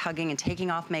pulling and tugging and taking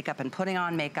off makeup and putting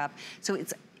on makeup. So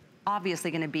it's obviously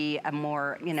going to be a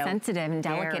more, you know, sensitive and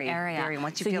delicate area.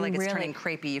 Once you feel like it's turning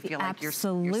crepey, you feel like you're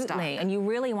stuck. Absolutely, and you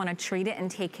really want to treat it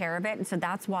and take care of it. And so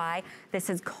that's why this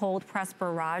is cold pressed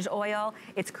barrage oil.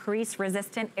 It's crease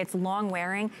resistant, it's long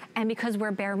wearing, and because we're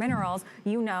Bare Minerals,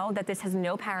 you know that this has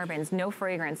no parabens, no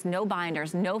fragrance, no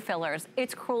binders, no fillers.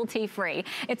 It's cruelty free.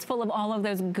 It's full of all of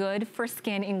those good for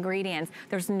skin ingredients.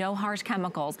 There's no harsh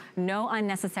chemicals, no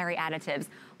unnecessary additives.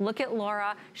 Look at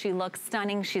Laura, she looks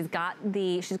stunning. She's got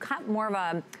more of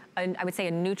a I would say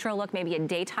a neutral look, maybe a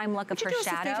daytime look of her shadow. Would you do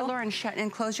us a favor, Laura,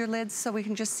 and close your lids so we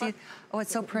can just see? Oh,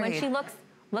 it's so pretty. When she looks,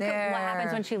 look at what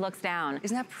happens when she looks down.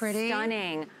 Isn't that pretty?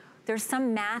 Stunning. There's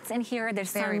some mattes in here.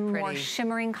 There's some more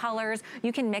shimmering colors.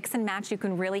 You can mix and match. You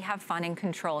can really have fun and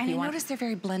control. And you notice they're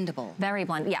very blendable. Very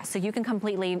blend, yeah. So you can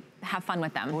completely have fun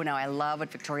with them. Oh no, I love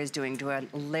what Victoria's doing.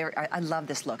 I love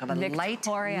this look of a light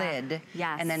lid,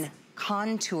 and then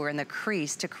contour in the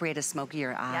crease to create a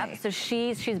smokier eye. Yep, so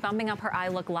she's bumping up her eye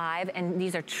look live, and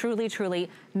these are truly, truly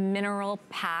mineral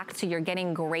packed, so you're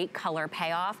getting great color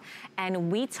payoff.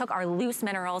 And we took our loose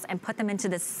minerals and put them into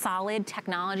this solid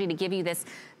technology to give you this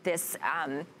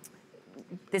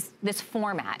this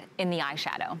format in the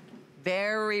eyeshadow.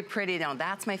 Very pretty. Now,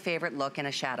 that's my favorite look in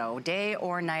a shadow. Day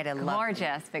or night, I love it.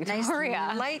 Gorgeous, Victoria.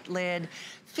 Nice light lid.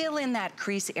 Fill in that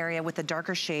crease area with the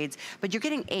darker shades, but you're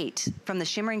getting 8. From the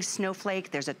shimmering snowflake,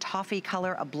 there's a toffee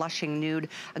color, a blushing nude,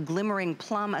 a glimmering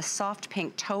plum, a soft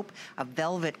pink taupe, a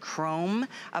velvet chrome,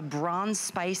 a bronze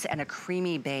spice, and a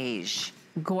creamy beige.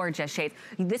 Gorgeous shades.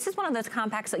 This is one of those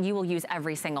compacts that you will use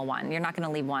every single one. You're not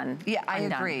gonna leave one Yeah, I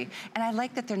undone. agree. And I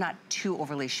like that they're not too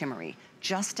overly shimmery,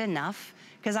 just enough.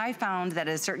 Because I found that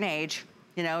at a certain age,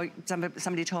 you know,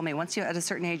 somebody told me, once you're at a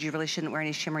certain age, you really shouldn't wear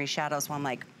any shimmery shadows. Well, I'm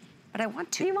like, but I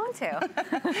want to. You want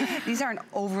to. These aren't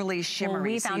overly shimmery. Well,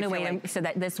 we found a way so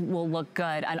that this will look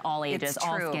good on all ages,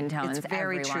 all skin tones, It's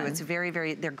very everyone. true. It's very,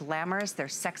 very, they're glamorous, they're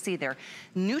sexy, they're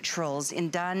neutrals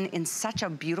done in such a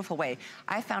beautiful way.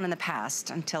 I found in the past,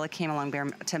 until it came along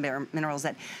to Bare Minerals,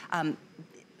 that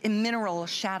mineral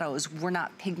shadows were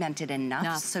not pigmented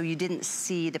enough, so you didn't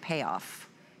see the payoff.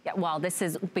 Yeah, well, this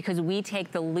is because we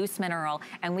take the loose mineral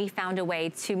and we found a way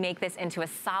to make this into a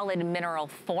solid mineral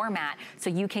format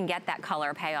so you can get that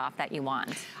color payoff that you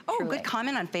want. Oh, truly. Good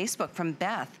comment on Facebook from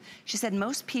Beth. She said,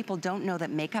 most people don't know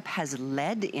that makeup has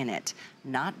lead in it,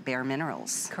 not Bare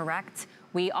Minerals. Correct.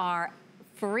 We are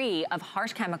free of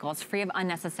harsh chemicals, free of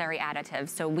unnecessary additives,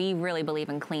 so we really believe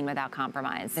in clean without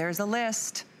compromise. There's a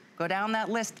list. Go down that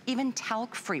list, even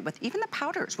talc-free, with even the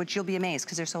powders, which you'll be amazed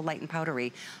because they're so light and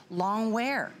powdery. Long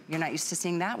wear, you're not used to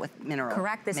seeing that with mineral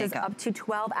Correct, this is up to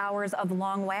 12 hours of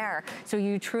long wear. So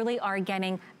you truly are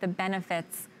getting the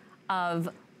benefits of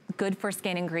good for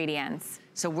skin ingredients.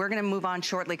 So we're gonna move on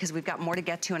shortly because we've got more to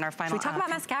get to in our final. Should we talk about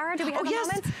mascara? Do we have a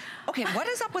moment? Okay, what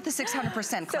is up with the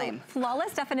 600% claim? So,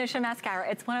 Flawless Definition Mascara,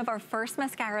 it's one of our first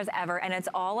mascaras ever, and it's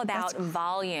all about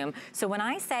volume. So when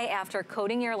I say after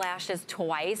coating your lashes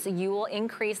twice, you will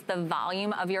increase the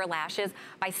volume of your lashes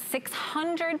by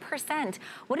 600%.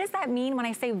 What does that mean when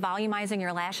I say volumizing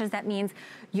your lashes? That means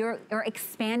you're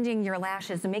expanding your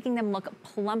lashes and making them look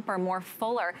plumper, more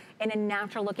fuller in a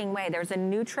natural looking way. There's a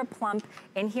Nutra Plump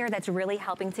in here that's really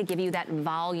helping to give you that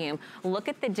volume. Look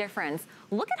at the difference.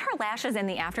 Look at her lashes in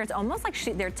the after. It's almost like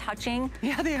they're touching.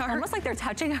 Yeah, they are. Almost like they're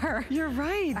touching her. You're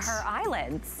right. Her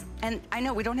eyelids. And I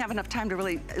know we don't have enough time to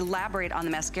really elaborate on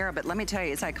the mascara, but let me tell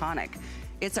you, it's iconic.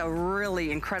 It's a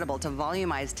really incredible to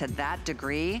volumize to that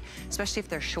degree, especially if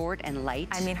they're short and light.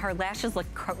 I mean, her lashes look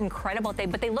incredible,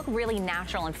 but they look really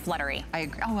natural and fluttery. I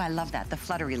agree. Oh, I love that, the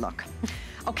fluttery look.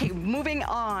 Okay, moving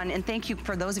on, and thank you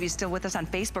for those of you still with us on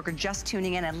Facebook or just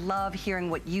tuning in. I love hearing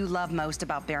what you love most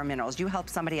about Bare Minerals. You help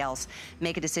somebody else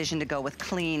make a decision to go with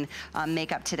clean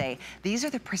makeup today. These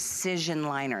are the precision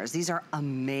liners. These are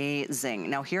amazing.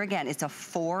 Now here again, it's a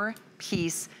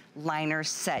 4-piece liner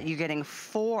set. You're getting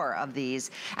 4 of these.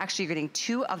 Actually, you're getting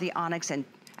 2 of the Onyx and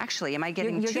actually, am I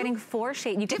getting You're getting 4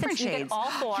 shades. You different shades. You get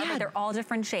all 4, but they're all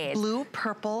different shades. Blue,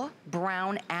 purple,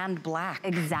 brown, and black.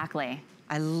 Exactly.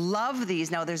 I love these.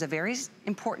 Now, there's a very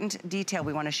important detail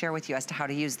we want to share with you as to how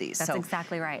to use these. That's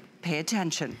exactly right. Pay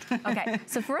attention. Okay,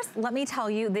 so first, let me tell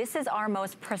you, this is our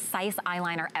most precise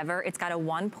eyeliner ever. It's got a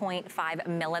 1.5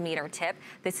 millimeter tip.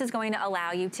 This is going to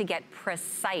allow you to get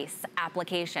precise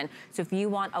application. So if you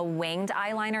want a winged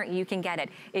eyeliner, you can get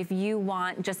it. If you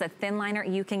want just a thin liner,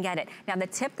 you can get it. Now, the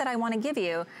tip that I want to give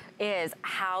you is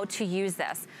how to use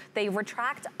this. They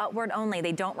retract upward only.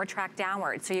 They don't retract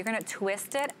downward. So you're going to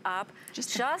twist it up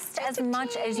just as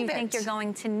much as you think you're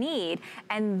going to need,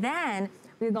 and then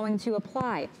we're going to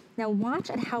apply. Now watch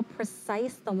at how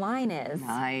precise the line is.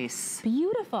 Nice.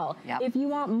 Beautiful. Yep. If you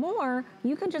want more,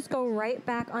 you can just go right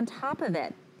back on top of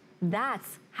it.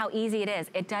 That's how easy it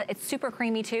is. It's super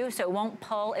creamy too, so it won't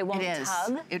pull, it won't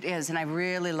tug. It is, and I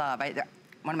really love,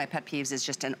 one of my pet peeves is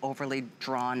just an overly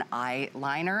drawn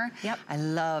eyeliner. Yep. I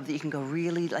love that you can go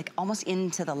really like almost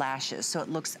into the lashes, so it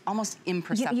looks almost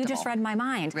imperceptible. You just read my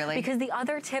mind. Really? Because the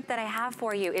other tip that I have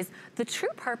for you is the true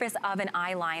purpose of an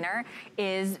eyeliner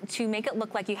is to make it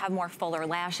look like you have more fuller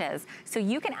lashes. So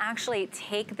you can actually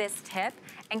take this tip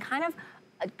and kind of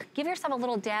give yourself a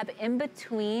little dab in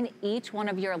between each one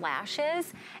of your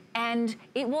lashes, and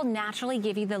it will naturally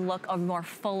give you the look of more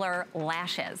fuller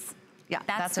lashes. Yeah,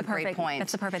 that's a great point.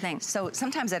 That's the perfect thing. So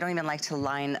sometimes I don't even like to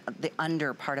line the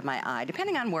under part of my eye,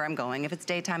 depending on where I'm going, if it's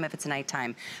daytime, if it's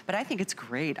nighttime. But I think it's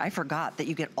great. I forgot that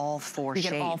you get all 4 shades.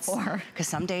 You get all 4. Because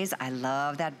some days I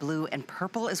love that blue, and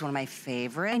purple is one of my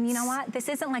favorites. And you know what? This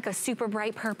isn't like a super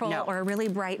bright purple or a really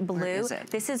bright blue. Where is it?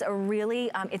 This is a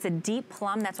really, it's a deep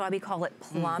plum. That's why we call it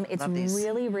plum. It's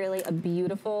really, really a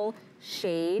beautiful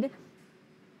shade.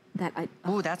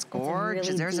 Oh, that's gorgeous.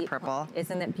 Really There's a purple.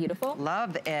 Isn't it beautiful?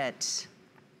 Love it.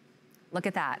 Look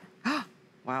at that.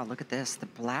 Wow, look at this, the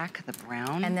black, the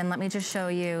brown. And then let me just show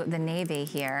you the navy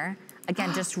here.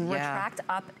 Again, just retract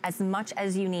up as much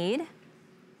as you need.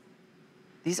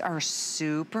 These are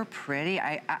super pretty.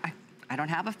 I don't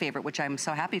have a favorite, which I'm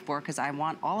so happy for because I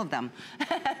want all of them.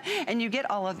 And you get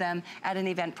all of them at an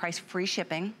event price, free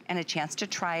shipping, and a chance to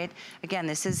try it. Again,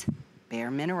 this is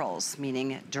bare minerals,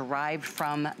 meaning derived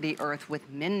from the earth with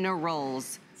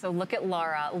minerals. So look at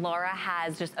Laura. Laura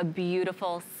has just a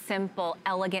beautiful, simple,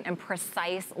 elegant, and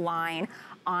precise line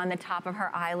on the top of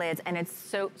her eyelids, and it's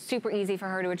so super easy for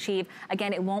her to achieve.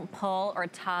 Again, it won't pull or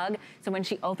tug, so when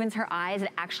she opens her eyes, it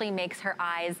actually makes her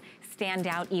eyes stand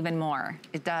out even more.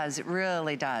 It does, it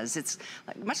really does. It's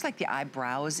much like the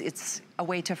eyebrows. It's a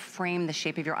way to frame the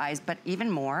shape of your eyes, but even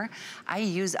more, I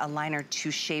use a liner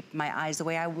to shape my eyes the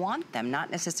way I want them, not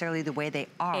necessarily the way they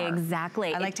are.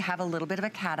 Exactly. I like to have a little bit of a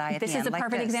cat eye at the end. This is a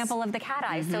perfect example of the cat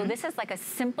eye. So this is like a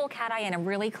simple cat eye in a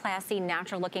really classy,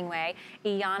 natural looking way.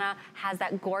 Iana has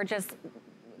that gorgeous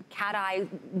cat eye,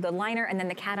 the liner, and then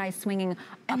the cat eye swinging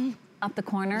up the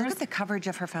corners. Look at the coverage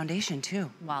of her foundation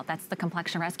too. Well, that's the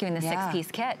Complexion Rescue in the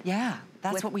 6-piece kit. Yeah,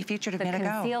 that's what we featured a minute ago. The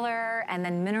concealer and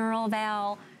then mineral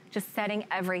veil, just setting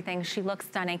everything. She looks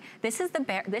stunning. This is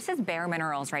bare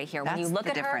minerals right here. That's when you look the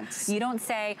at difference. her, you don't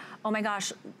say, oh my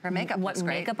gosh, her makeup what looks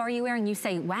great. Makeup are you wearing? You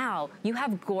say, wow, you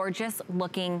have gorgeous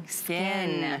looking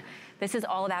skin. This is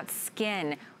all about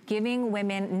skin. Giving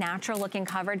women natural looking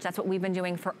coverage. That's what we've been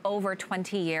doing for over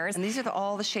 20 years. And these are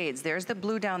all the shades. There's the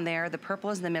blue down there, the purple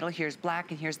is in the middle, here's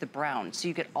black, and here's the brown. So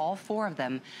you get all four of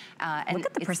them. And look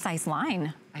at the precise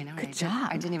line. I know, Good job.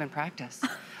 I didn't even practice.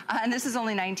 And this is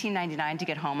only $19.99 to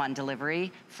get home on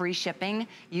delivery. Free shipping.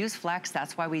 Use Flex,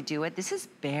 that's why we do it. This is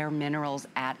bare minerals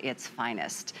at its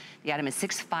finest. The item is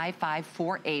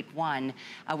 655481.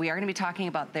 We are gonna be talking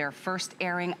about their first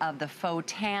airing of the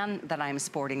faux tan that I'm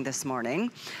sporting this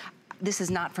morning. This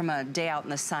is not from a day out in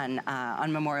the sun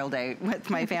on Memorial Day with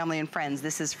my family and friends.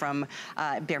 This is from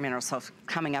Bare Minerals, so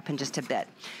coming up in just a bit.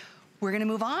 We're gonna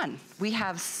move on. We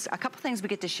have a couple things we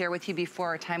get to share with you before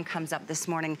our time comes up this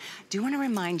morning. Do wanna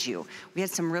remind you, we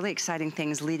had some really exciting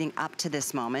things leading up to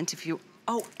this moment.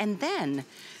 And then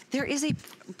there is a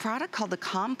product called the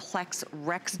Complex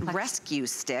Rescue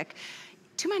Stick.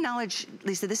 To my knowledge,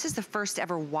 Lisa, this is the first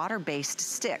ever water-based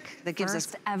stick that gives us...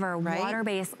 First ever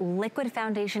water-based liquid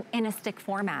foundation in a stick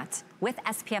format with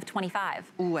SPF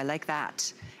 25. Ooh, I like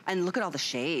that. And look at all the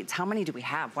shades. How many do we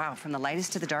have? Wow, from the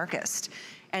lightest to the darkest.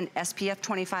 And SPF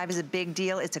 25 is a big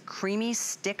deal. It's a creamy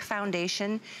stick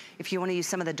foundation. If you want to use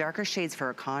some of the darker shades for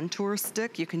a contour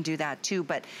stick, you can do that too.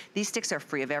 But these sticks are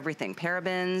free of everything.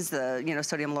 Parabens,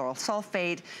 sodium lauryl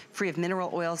sulfate, free of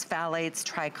mineral oils, phthalates,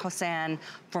 tricosan,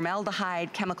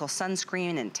 formaldehyde, chemical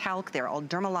sunscreen, and talc. They're all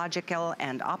dermalogical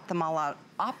and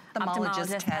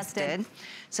ophthalmologist tested.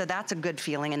 So that's a good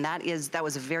feeling, and that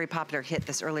was a very popular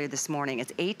hit earlier this morning.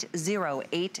 It's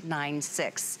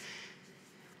 80896.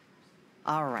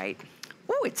 All right.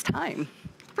 Oh, it's time.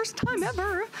 First time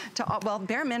ever.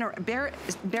 Bare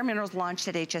Minerals launched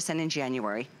at HSN in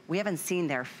January. We haven't seen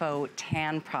their faux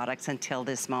tan products until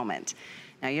this moment.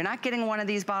 Now, you're not getting one of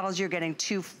these bottles, you're getting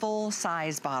two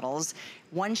full-size bottles,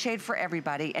 one shade for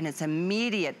everybody, and it's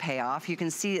immediate payoff. You can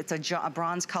see it's a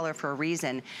bronze color for a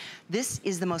reason. This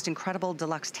is the most incredible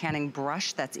deluxe tanning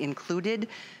brush that's included.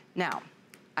 Now,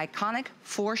 iconic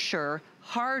for sure,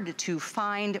 hard to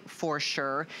find for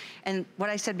sure. And what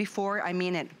I said before, I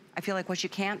mean it. I feel like what you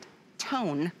can't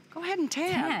tone, go ahead and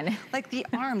tan. Like the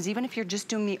arms, even if you're just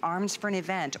doing the arms for an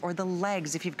event, or the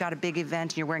legs if you've got a big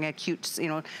event and you're wearing a cute,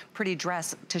 pretty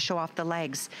dress to show off the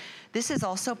legs. This is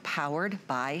also powered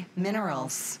by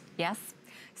minerals. Yes.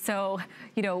 So,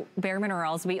 Bare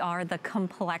Minerals, we are the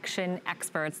complexion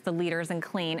experts, the leaders in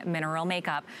clean mineral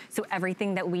makeup. So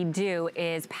everything that we do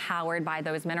is powered by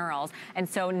those minerals. And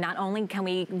so not only can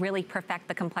we really perfect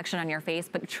the complexion on your face,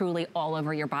 but truly all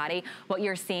over your body. What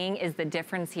you're seeing is the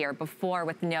difference here. Before,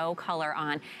 with no color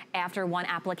on, after one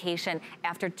application,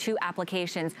 after two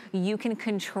applications, you can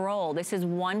control. This is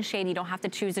one shade. You don't have to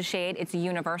choose a shade. It's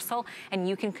universal, and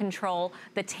you can control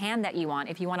the tan that you want.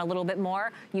 If you want a little bit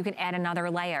more, you can add another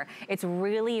layer. It's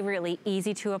really, really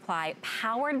easy to apply,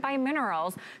 powered by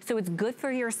minerals, so it's good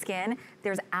for your skin.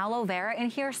 There's aloe vera in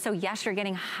here, so yes, you're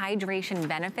getting hydration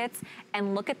benefits,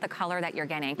 and look at the color that you're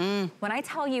getting. When I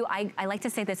tell you, I like to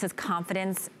say this is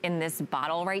confidence in this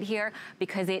bottle right here,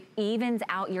 because it evens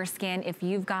out your skin. If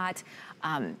you've got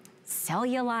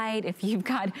cellulite, if you've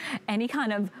got any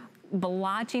kind of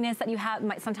blotchiness that you have,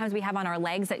 sometimes we have on our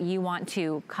legs that you want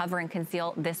to cover and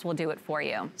conceal, this will do it for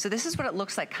you. So this is what it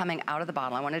looks like coming out of the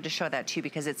bottle. I wanted to show that to you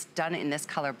because it's done in this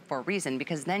color for a reason,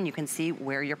 because then you can see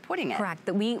where you're putting it.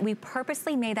 Correct. We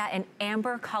purposely made that an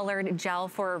amber colored gel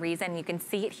for a reason. You can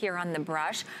see it here on the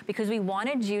brush because we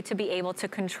wanted you to be able to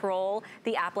control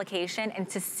the application and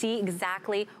to see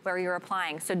exactly where you're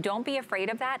applying. So don't be afraid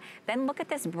of that. Then look at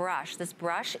this brush. This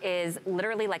brush is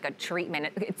literally like a treatment.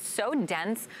 It's so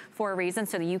dense for a reason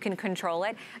so that you can control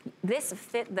it.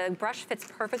 The brush fits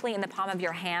perfectly in the palm of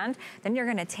your hand. Then you're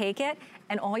gonna take it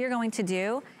and all you're going to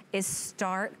do is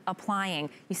start applying.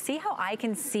 You see how I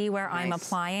can see where I'm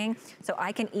applying? So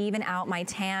I can even out my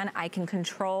tan, I can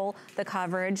control the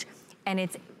coverage, and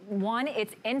it's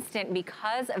instant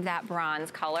because of that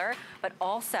bronze color, but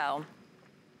also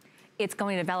it's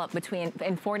going to develop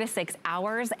in 4 to 6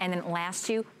 hours and then last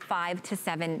you 5 to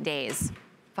 7 days.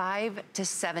 5 to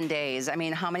 7 days. I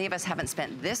mean, how many of us haven't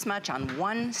spent this much on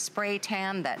one spray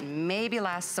tan that maybe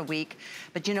lasts a week?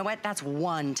 But you know what? That's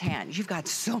one tan. You've got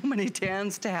so many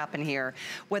tans to happen here.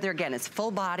 Whether, again, it's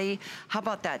full body. How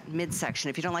about that midsection?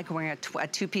 If you don't like wearing a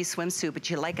two-piece swimsuit, but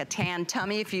you like a tan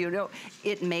tummy, if you know,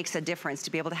 it makes a difference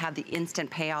to be able to have the instant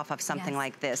payoff of something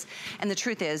like this. And the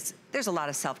truth is, there's a lot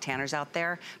of self-tanners out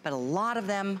there, but a lot of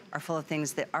them are full of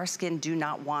things that our skin do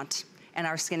not want. And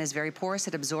our skin is very porous.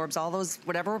 It absorbs all those,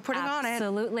 whatever we're putting on it.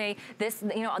 Absolutely. This,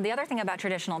 you know, the other thing about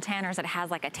traditional tanners, it has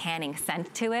like a tanning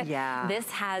scent to it. Yeah. This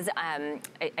has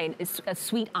a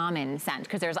sweet almond scent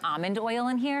because there's almond oil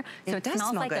in here. So it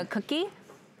smells like a cookie.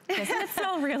 Doesn't it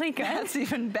smell really good? That's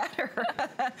even better.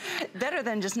 Better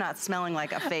than just not smelling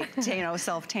like a fake, you know,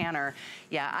 self-tanner.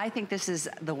 Yeah, I think this is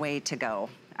the way to go.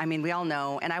 I mean, we all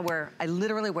know, and I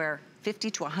literally wear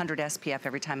 50 to 100 SPF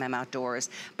every time I'm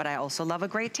outdoors, but I also love a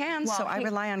great tan, so I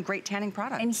rely on great tanning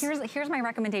products. And here's my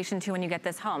recommendation too when you get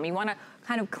this home. You wanna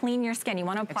kind of clean your skin. You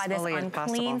wanna apply this on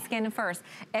clean skin first.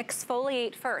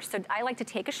 Exfoliate first. So I like to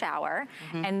take a shower,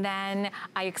 and then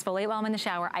I exfoliate while I'm in the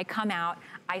shower. I come out,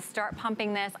 I start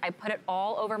pumping this, I put it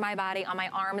all over my body, on my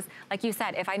arms. Like you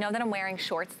said, if I know that I'm wearing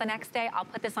shorts the next day, I'll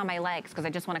put this on my legs because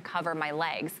I just wanna cover my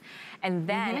legs. And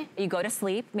then you go to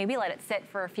sleep, maybe let it sit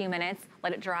for a few minutes,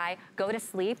 let it dry, go to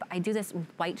sleep. I do this with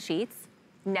white sheets.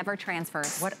 Never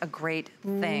transfers. What a great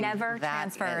thing. Never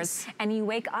transfers. And you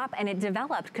wake up and it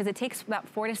developed because it takes about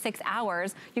 4 to 6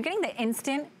 hours. You're getting the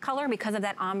instant color because of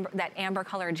that amber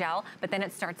color gel, but then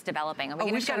it starts developing.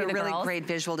 We've got a really great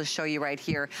visual to show you right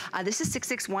here. This is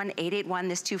 661-881.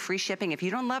 This too, free shipping. If you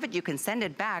don't love it, you can send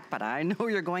it back, but I know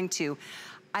you're going to.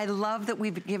 I love that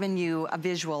we've given you a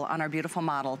visual on our beautiful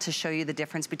model to show you the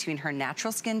difference between her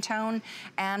natural skin tone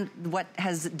and what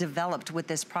has developed with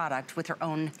this product with her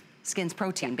own skin's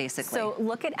protein, basically. So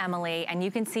look at Emily, and you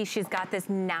can see she's got this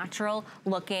natural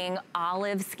looking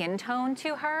olive skin tone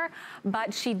to her,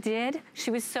 but she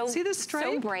was so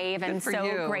brave and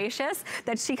so gracious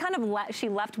that she kind of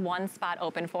left one spot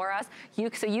open for us.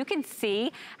 So you can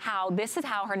see how this is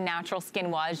how her natural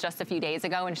skin was just a few days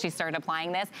ago when she started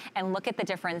applying this, and look at the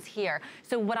difference here.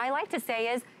 So what I like to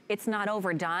say is, it's not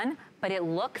overdone, but it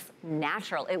looks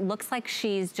natural. It looks like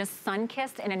she's just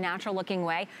sun-kissed in a natural looking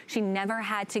way. She never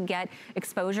had to get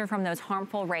exposure from those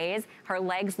harmful rays. Her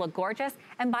legs look gorgeous.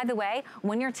 And by the way,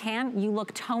 when you're tan, you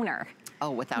look toner.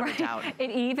 Oh, without a doubt.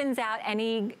 It evens out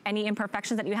any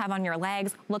imperfections that you have on your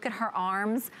legs. Look at her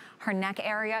arms, her neck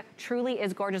area truly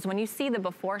is gorgeous. When you see the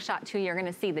before shot too, you're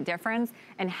gonna see the difference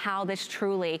and how this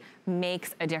truly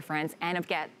makes a difference. And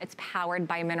again, it's powered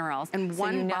by minerals. And so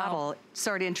one bottle,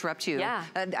 sorry to interrupt you. Yeah.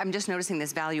 I'm just noticing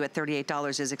this value at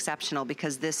 $38 is exceptional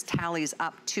because this tallies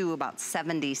up to about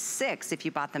 $76 if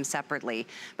you bought them separately.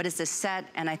 But it's a set,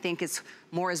 and I think it's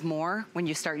more is more. When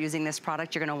you start using this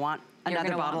product, you're gonna want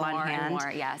another bottle on hand.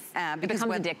 More, yes. Because it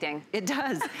becomes addicting. It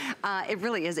does. It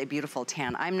really is a beautiful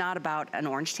tan. I'm not about an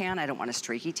orange tan. I don't want a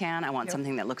streaky tan. I want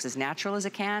something that looks as natural as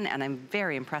it can, and I'm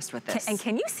very impressed with this. And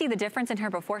can you see the difference in her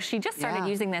before? She just started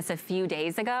using this a few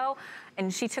days ago,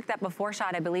 and she took that before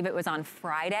shot, I believe it was on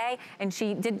Friday, and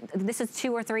she did, this is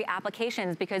 2 or 3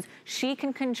 applications because she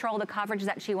can control the coverage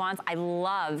that she wants. I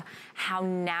love how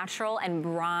natural and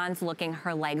bronze looking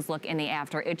her legs look in the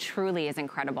after. It truly is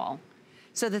incredible.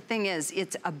 So the thing is,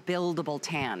 it's a buildable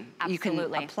tan. Absolutely. You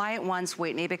can apply it once,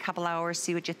 wait maybe a couple hours,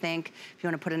 see what you think. If you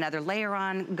want to put another layer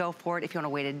on, go for it. If you want to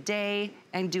wait a day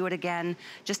and do it again,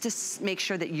 just to make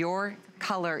sure that your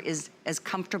color is as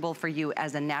comfortable for you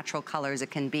as a natural color as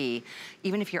it can be.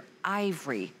 Even if you're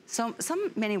ivory. So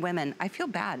many women, I feel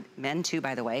bad, men too,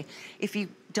 by the way, if you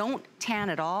don't tan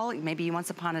at all, maybe you once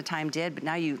upon a time did, but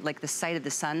now you, like the sight of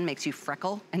the sun makes you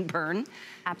freckle and burn.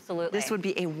 Absolutely. This would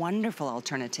be a wonderful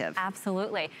alternative.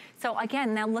 Absolutely. So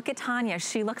again, now look at Tanya.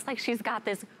 She looks like she's got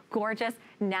this gorgeous,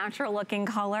 natural looking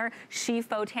color. She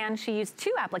faux tan, she used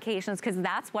 2 applications because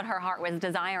that's what her heart was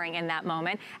desiring in that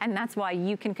moment. And that's why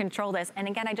you can control this. And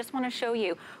again, I just want to show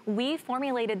you, we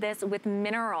formulated this with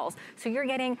minerals. So you're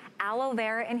getting aloe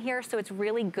vera in here, so it's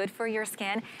really good for your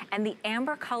skin. And the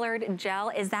amber colored gel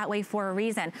is that way for a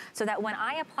reason. So that when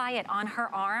I apply it on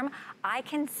her arm, I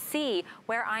can see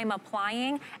where I'm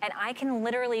applying and I can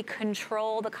literally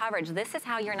control the coverage. This is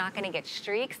how you're not going to get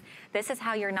streaks. This is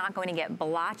how you're not going to get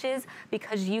blotches,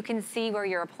 because you can see where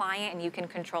you're applying it and you can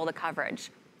control the coverage.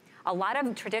 A lot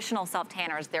of traditional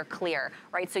self-tanners, they're clear,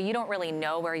 right? So you don't really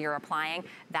know where you're applying.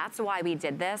 That's why we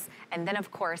did this. And then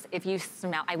of course, if you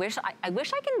smell, I wish I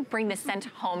can bring the scent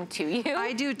home to you.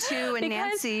 I do too, and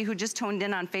Nancy, who just toned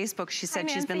in on Facebook, she said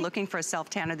she's been looking for a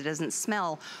self-tanner that doesn't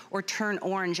smell or turn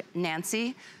orange.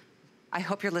 Nancy, I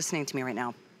hope you're listening to me right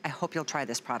now. I hope you'll try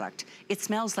this product. It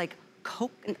smells like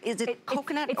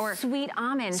coconut or sweet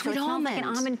almond? Sweet so it almond. Smells like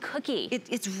an almond cookie.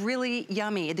 It's really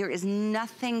yummy. There is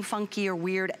nothing funky or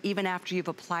weird, even after you've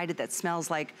applied it, that smells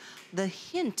like the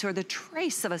hint or the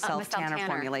trace of a self-tanner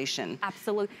formulation.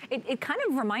 Absolutely. It kind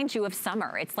of reminds you of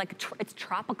summer. It's like, it's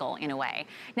tropical in a way.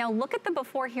 Now look at the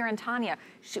before here in Tanya.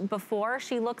 Before,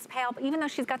 she looks pale, even though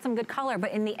she's got some good color,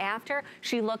 but in the after,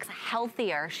 she looks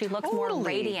healthier. She looks more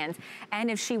radiant.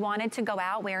 And if she wanted to go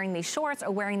out wearing these shorts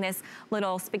or wearing this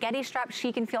little spaghetti strap,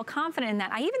 she can feel confident in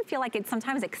that. I even feel like it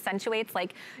sometimes accentuates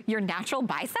like your natural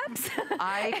biceps.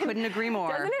 I couldn't agree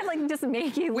more. Doesn't it like just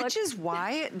make you look? Which is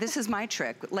why this is my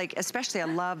trick. Like, especially I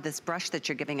love this brush that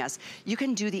you're giving us. You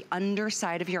can do the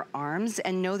underside of your arms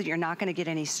and know that you're not gonna get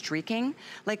any streaking.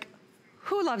 Like,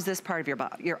 who loves this part of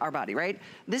our body, right?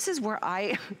 This is where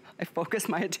I focus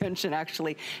my attention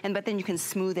actually, but then you can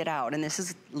smooth it out. And this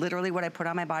is literally what I put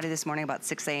on my body this morning about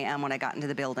 6 a.m. when I got into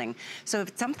the building. So if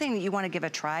it's something that you wanna give a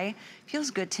try,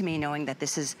 feels good to me knowing that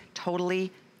this is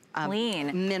totally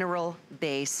clean,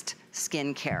 mineral-based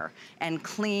skincare. And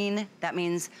clean, that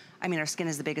means, I mean, our skin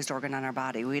is the biggest organ on our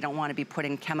body. We don't wanna be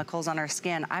putting chemicals on our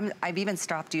skin. I've even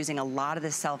stopped using a lot of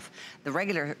the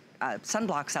regular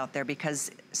sunblocks out there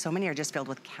because so many are just filled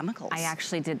with chemicals. I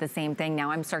actually did the same thing. Now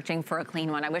I'm searching for a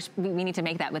clean one. I wish we need to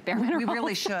make that with Bare Minerals. We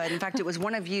really should. In fact, it was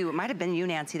one of you, it might have been you,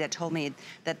 Nancy, that told me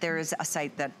that there is a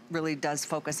site that really does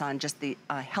focus on just the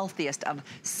healthiest of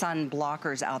sun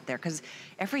blockers out there. Because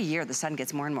every year the sun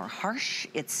gets more and more harsh.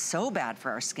 It's so bad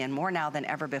for our skin, more now than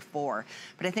ever before.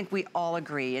 But I think we all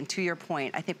agree, and to your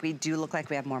point, I think we do look like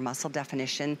we have more muscle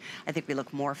definition. I think we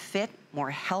look more fit,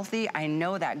 more healthy. I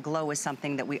know that glow is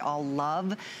something that we all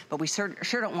love, but we sure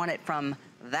don't want it from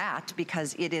that,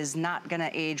 because it is not gonna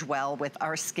age well with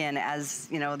our skin as,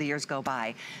 you know, the years go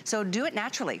by. So do it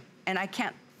naturally. And I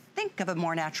can't think of a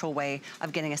more natural way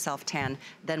of getting a self-tan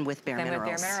than with Bare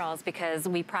Minerals. With Bare Minerals, because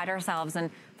we pride ourselves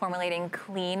in formulating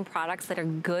clean products that are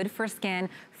good for skin,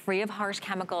 free of harsh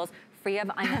chemicals, free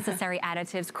of unnecessary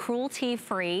additives,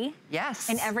 cruelty-free. Yes.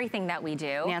 In everything that we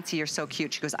do. Nancy, you're so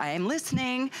cute. She goes, I am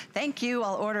listening. Thank you,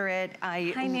 I'll order it.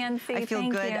 Hi, Nancy, I feel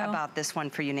good about this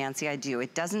one for you, Nancy, I do.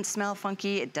 It doesn't smell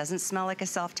funky, it doesn't smell like a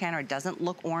self-tanner, it doesn't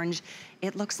look orange,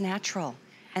 it looks natural.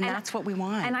 And that's what we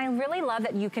want. And I really love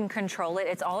that you can control it.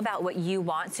 It's all about what you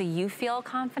want, so you feel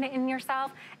confident in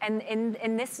yourself. And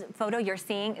in this photo you're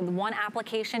seeing, in one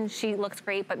application, she looks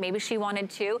great, but maybe she wanted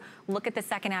 2. Look at the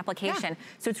second application. Yeah.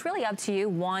 So it's really up to you.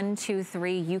 1, 2,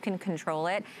 3, you can control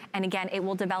it. And again, it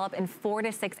will develop in 4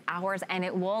 to 6 hours, and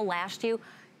it will last you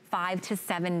 5 to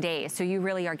 7 days. So you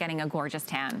really are getting a gorgeous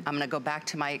tan. I'm gonna go back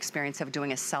to my experience of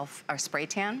doing a spray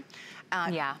tan.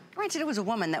 Yeah. Granted, it was a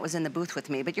woman that was in the booth with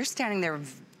me, but you're standing there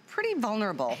pretty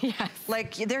vulnerable. Yes.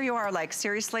 Like, there you are, like,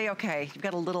 seriously? Okay, you've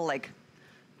got a little, like,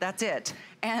 that's it.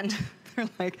 And they're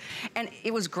like, and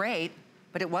it was great,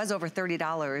 but it was over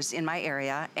 $30 in my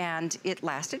area, and it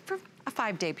lasted for a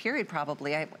 5-day period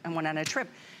probably. I went on a trip.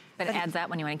 But it adds up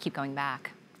when you want to keep going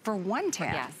back. For one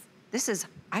tan. Yes. This is,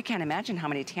 I can't imagine how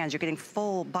many tans. You're getting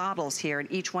full bottles here,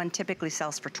 and each one typically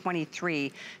sells for $23.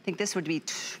 I think this would be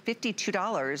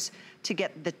 $52 to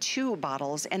get the 2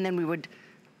 bottles, and then we would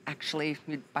actually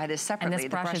buy this separately. And this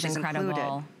brush is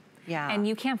incredible. Yeah. And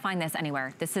you can't find this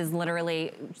anywhere. This is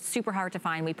literally super hard to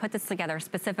find. We put this together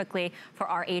specifically for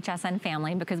our HSN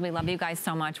family because we love you guys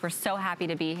so much. We're so happy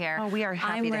to be here. Oh, we are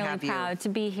happy to have you. I'm really proud to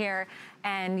be here.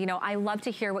 And you know, I love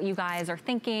to hear what you guys are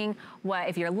thinking,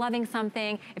 if you're loving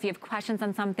something, if you have questions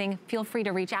on something, feel free to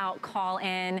reach out, call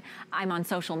in. I'm on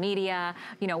social media,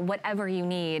 you know, whatever you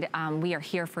need, we are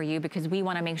here for you because we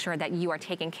want to make sure that you are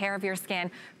taking care of your skin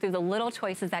through the little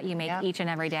choices that you make each and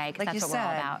every day, because like that's what we're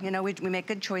all about. You know, we make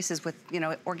good choices with, you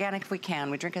know, organic if we can.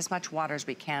 We drink as much water as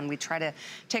we can. We try to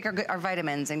take our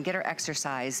vitamins and get our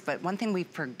exercise. But one thing we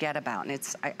forget about, and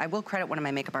it's, I will credit one of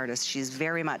my makeup artists, she's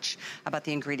very much about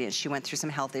the ingredients. She went through some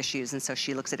health issues, and so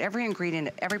she looks at every ingredient,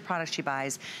 every product she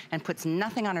buys, and puts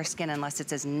nothing on her skin unless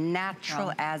it's as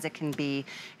natural as it can be.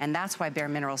 And that's why Bare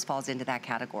Minerals falls into that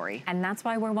category. And that's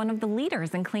why we're one of the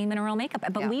leaders in clean mineral makeup.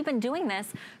 But we've been doing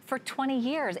this for 20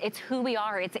 years. It's who we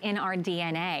are. It's in our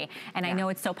DNA. And I know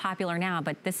it's so popular now,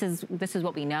 but this is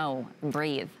what we know and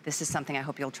breathe. This is something I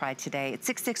hope you'll try today. It's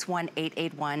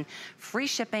 661-881. Free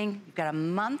shipping. You've got a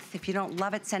month. If you don't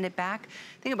love it, send it back.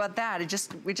 Think about that.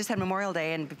 We just had Memorial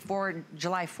Day, and before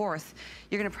July 4th,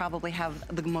 you're gonna probably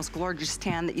have the most gorgeous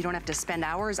tan that you don't have to spend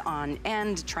hours on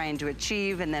end trying to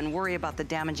achieve and then worry about the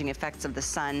damaging effects of the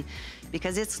sun,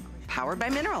 because it's powered by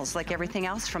minerals like everything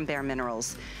else from Bare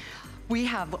Minerals. We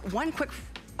have one quick,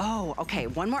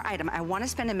 one more item. I wanna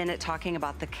spend a minute talking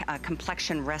about the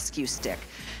Complexion Rescue Stick.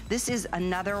 This is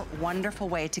another wonderful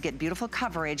way to get beautiful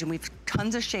coverage, and we've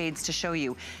tons of shades to show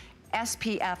you.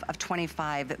 SPF of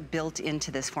 25 built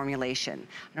into this formulation.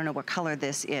 I don't know what color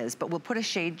this is, but we'll put a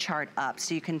shade chart up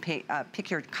so you can pick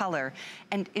your color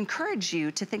and encourage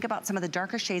you to think about some of the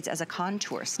darker shades as a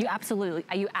contour stick.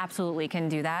 You absolutely can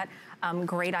do that.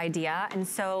 Great idea. And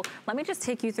so let me just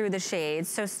take you through the shades.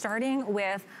 So starting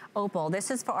with Opal, this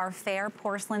is for our fair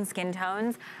porcelain skin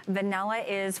tones. Vanilla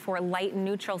is for light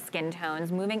neutral skin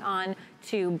tones. Moving on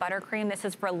to Buttercream, this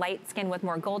is for light skin with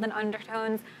more golden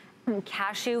undertones.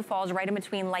 Cashew falls right in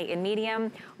between light and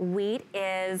medium. Wheat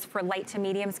is for light to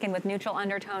medium skin with neutral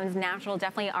undertones. Natural,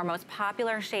 definitely our most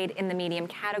popular shade in the medium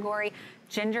category.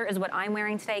 Ginger is what I'm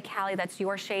wearing today. Callie, that's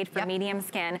your shade for medium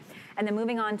skin. And then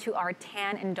moving on to our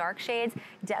tan and dark shades.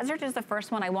 Desert is the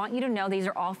first one. I want you to know these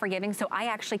are all forgiving, so I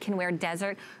actually can wear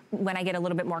Desert when I get a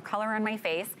little bit more color on my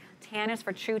face. Tan is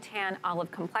for true tan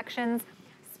olive complexions.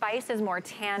 Spice is more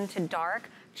tan to dark.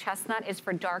 Chestnut is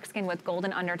for dark skin with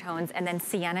golden undertones, and then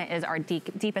Sienna is our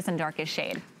deepest and darkest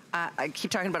shade. I keep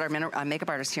talking about our makeup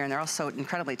artists here, and they're all so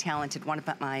incredibly talented. One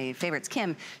of my favorites,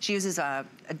 Kim, she uses a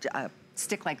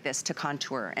stick like this to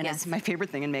contour, and it's my favorite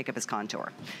thing in makeup is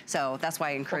contour. So that's why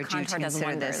I encourage you to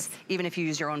consider this. Even if you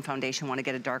use your own foundation, want to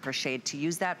get a darker shade, to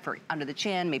use that for under the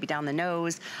chin, maybe down the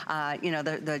nose, you know,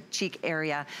 the cheek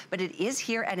area. But it is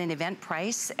here at an event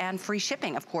price and free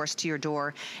shipping, of course, to your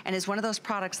door. And is one of those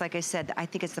products, like I said, I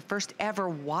think it's the first ever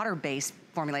water-based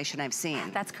formulation I've seen.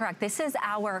 That's correct. This is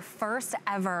our first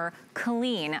ever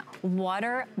clean,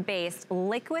 water-based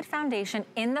liquid foundation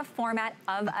in the format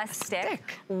of a stick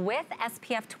with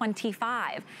SPF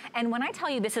 25. And when I tell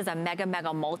you this is a mega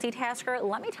multitasker,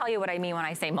 let me tell you what I mean when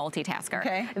I say multitasker.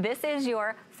 Okay. This is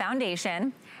your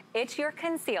foundation, it's your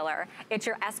concealer, it's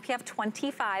your SPF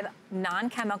 25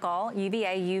 non-chemical,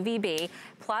 UVA, UVB,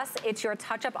 plus it's your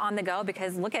touch-up on the go,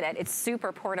 because look at it, it's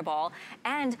super portable.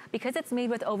 And because it's made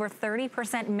with over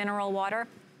 30% mineral water,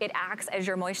 it acts as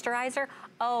your moisturizer.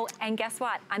 Oh, and guess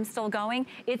what? I'm still going.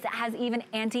 It has even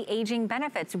anti-aging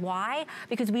benefits. Why?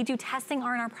 Because we do testing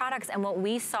on our products, and what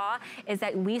we saw is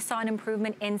that we saw an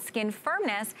improvement in skin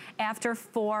firmness after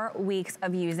 4 weeks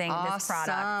of using this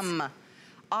product.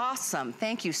 Awesome.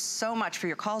 Thank you so much for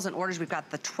your calls and orders. We've got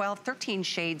the 13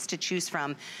 shades to choose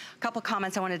from. A couple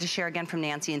comments I wanted to share again from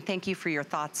Nancy, and thank you for your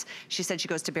thoughts. She said she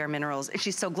goes to Bare Minerals.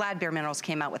 She's so glad Bare Minerals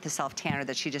came out with the self-tanner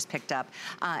that she just picked up.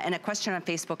 And a question on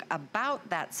Facebook about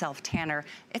that self-tanner.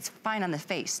 It's fine on the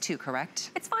face too,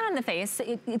 correct? It's fine on the face.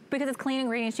 Because it's clean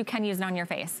ingredients, you can use it on your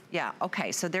face. Yeah, okay,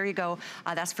 so there you go.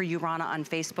 That's for you, Rana, on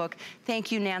Facebook.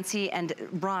 Thank you, Nancy and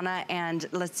Rana. And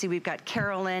let's see, we've got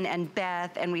Carolyn and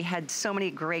Beth, and we had so many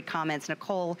great comments.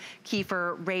 Nicole,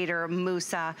 Kiefer, Raider,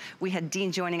 Musa. We had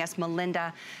Dean joining us,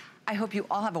 Melinda. I hope you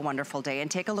all have a wonderful day, and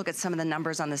take a look at some of the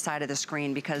numbers on the side of the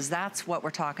screen, because that's what we're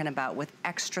talking about with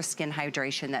extra skin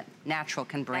hydration that natural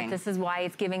can bring. This is why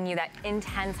it's giving you that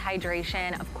intense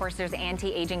hydration. Of course, there's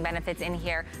anti-aging benefits in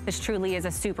here. This truly is a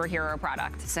superhero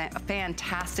product.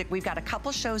 Fantastic. We've got a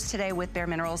couple shows today with Bare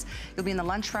Minerals. You'll be in the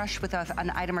lunch rush with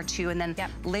an item or two, and then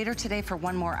later today for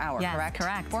 1 more hour, correct?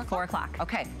 Correct. 4 o'clock.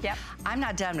 Okay. Yep. I'm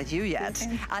not done with you yet.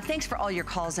 Okay. Thanks for all your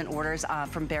calls and orders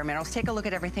from Bare Minerals. Take a look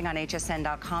at everything on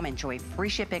hsn.com and enjoy free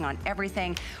shipping on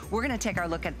everything. We're gonna take our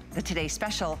look at the Today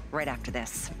Special right after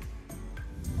this.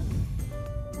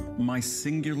 My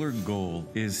singular goal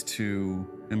is to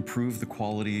improve the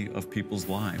quality of people's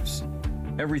lives.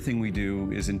 Everything we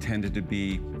do is intended to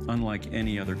be unlike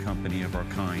any other company of our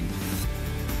kind.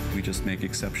 We just make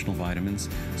exceptional vitamins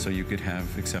so you could have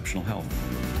exceptional health.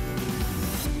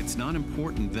 It's not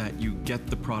important that you get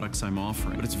the products I'm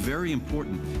offering, but it's very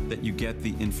important that you get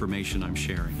the information I'm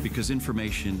sharing, because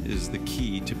information is the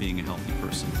key to being a healthy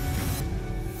person.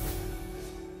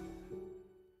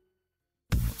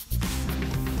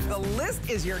 The List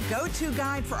is your go-to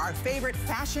guide for our favorite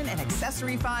fashion and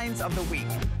accessory finds of the week.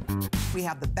 We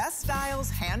have the best styles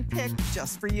handpicked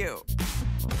just for you.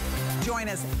 Join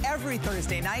us every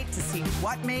Thursday night to see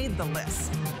what made the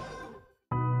list.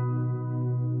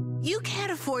 You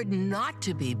can't afford not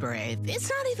to be brave. It's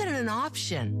not even an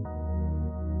option.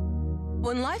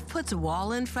 When life puts a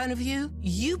wall in front of you,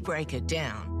 you break it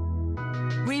down.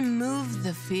 Remove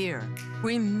the fear.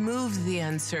 Remove the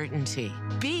uncertainty.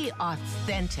 Be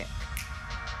authentic.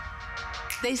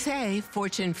 They say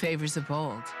fortune favors the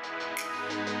bold.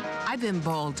 I've been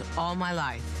bold all my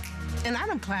life, and I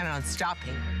don't plan on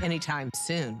stopping anytime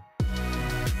soon.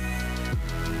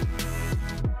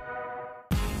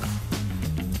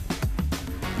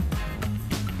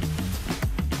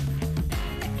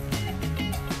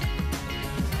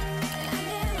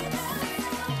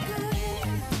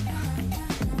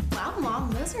 Wow,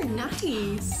 Mom, those are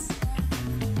nice.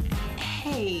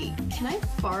 Hey, can I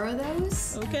borrow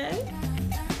those? Okay.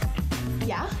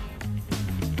 Yeah?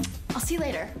 I'll see you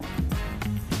later.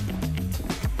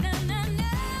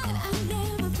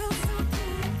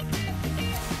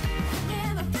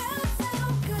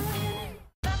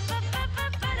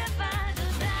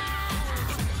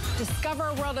 Discover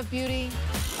a world of beauty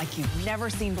like you've never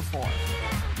seen before.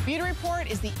 Beauty Report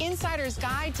is the insider's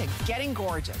guide to getting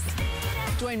gorgeous.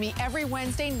 Join me every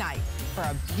Wednesday night for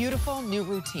a beautiful new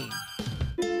routine.